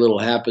that very little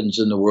happens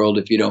in the world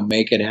if you don't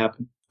make it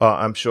happen.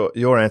 I'm sure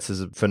your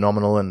answers are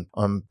phenomenal, and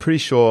I'm pretty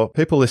sure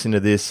people listening to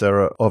this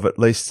are of at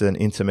least an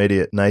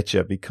intermediate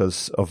nature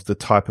because of the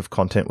type of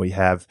content we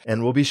have.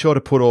 And we'll be sure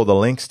to put all the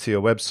links to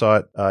your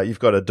website. You've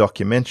got a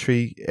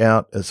documentary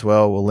out as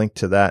well. We'll link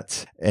to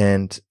that.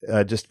 And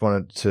I just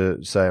wanted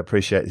to say I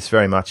appreciate this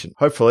very much. And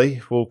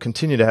hopefully we'll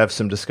continue to have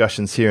some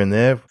discussions here and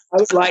there. I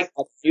would like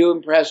that. You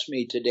impressed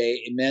me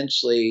today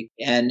immensely,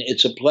 and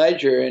it's a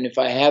pleasure. And if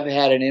I have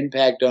had an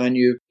impact on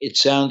you, it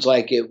sounds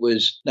like it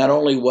was not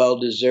only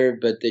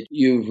well-deserved, but that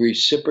you've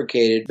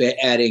reciprocated by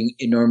adding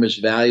enormous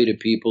value to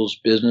people's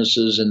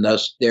businesses and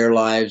thus their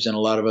lives and a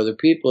lot of other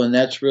people. And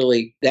that's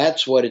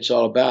what it's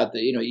all about.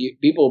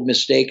 People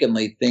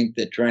mistakenly think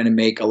that trying to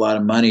make a lot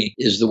of money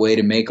is the way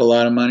to make a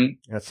lot of money.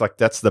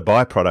 That's the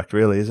byproduct,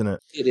 really, isn't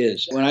it? It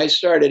is. When I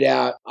started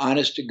out,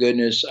 honest to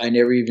goodness, I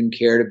never even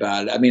cared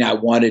about it. I mean, I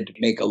wanted to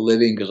make a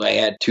living because I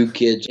had 2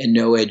 kids and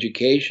no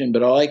education,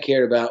 but all I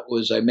cared about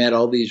was I met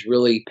all these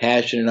really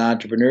passionate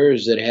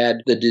entrepreneurs that had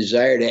the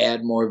desire to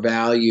add more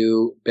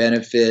value,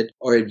 benefit,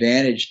 or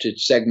advantage to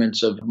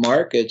segments of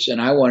markets,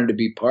 and I wanted to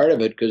be part of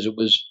it because it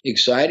was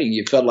exciting.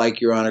 You felt like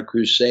you're on a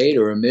crusade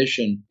or a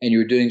mission, and you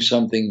were doing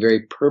something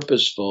very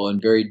purposeful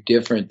and very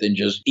different than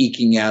just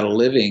eking out a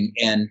living,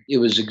 and it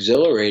was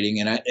exhilarating,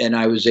 and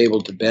I was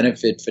able to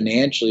benefit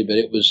financially, but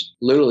it was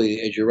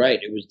literally, as you're right,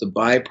 it was the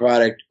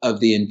byproduct of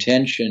the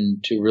intention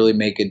to really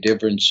make a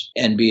difference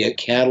and be a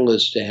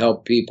catalyst to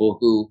help people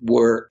who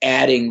were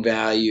adding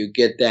value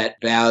get that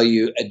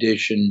value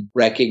addition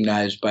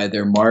recognized by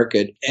their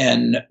market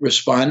and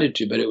responded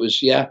to. But it was,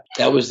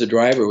 that was the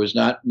driver, was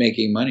not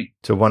making money.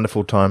 It's a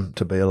wonderful time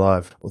to be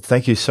alive. Well,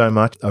 thank you so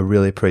much. I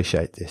really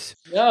appreciate this.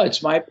 No,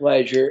 it's my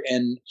pleasure.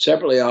 And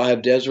separately, I'll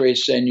have Desiree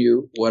send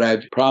you what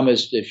I've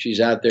promised if she's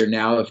out there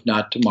now, if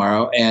not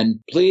tomorrow. And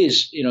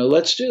please,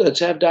 let's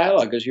have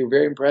dialogue, because you're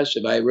very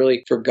impressive. I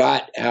really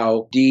forgot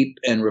how deep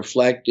and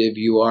reflective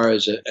you are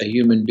as a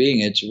human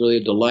being. It's really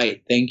a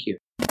delight. Thank you.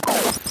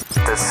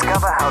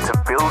 Discover how to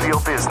build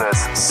your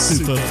business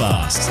super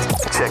fast.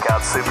 Check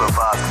out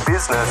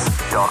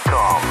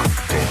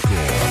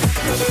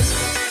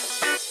superfastbusiness.com.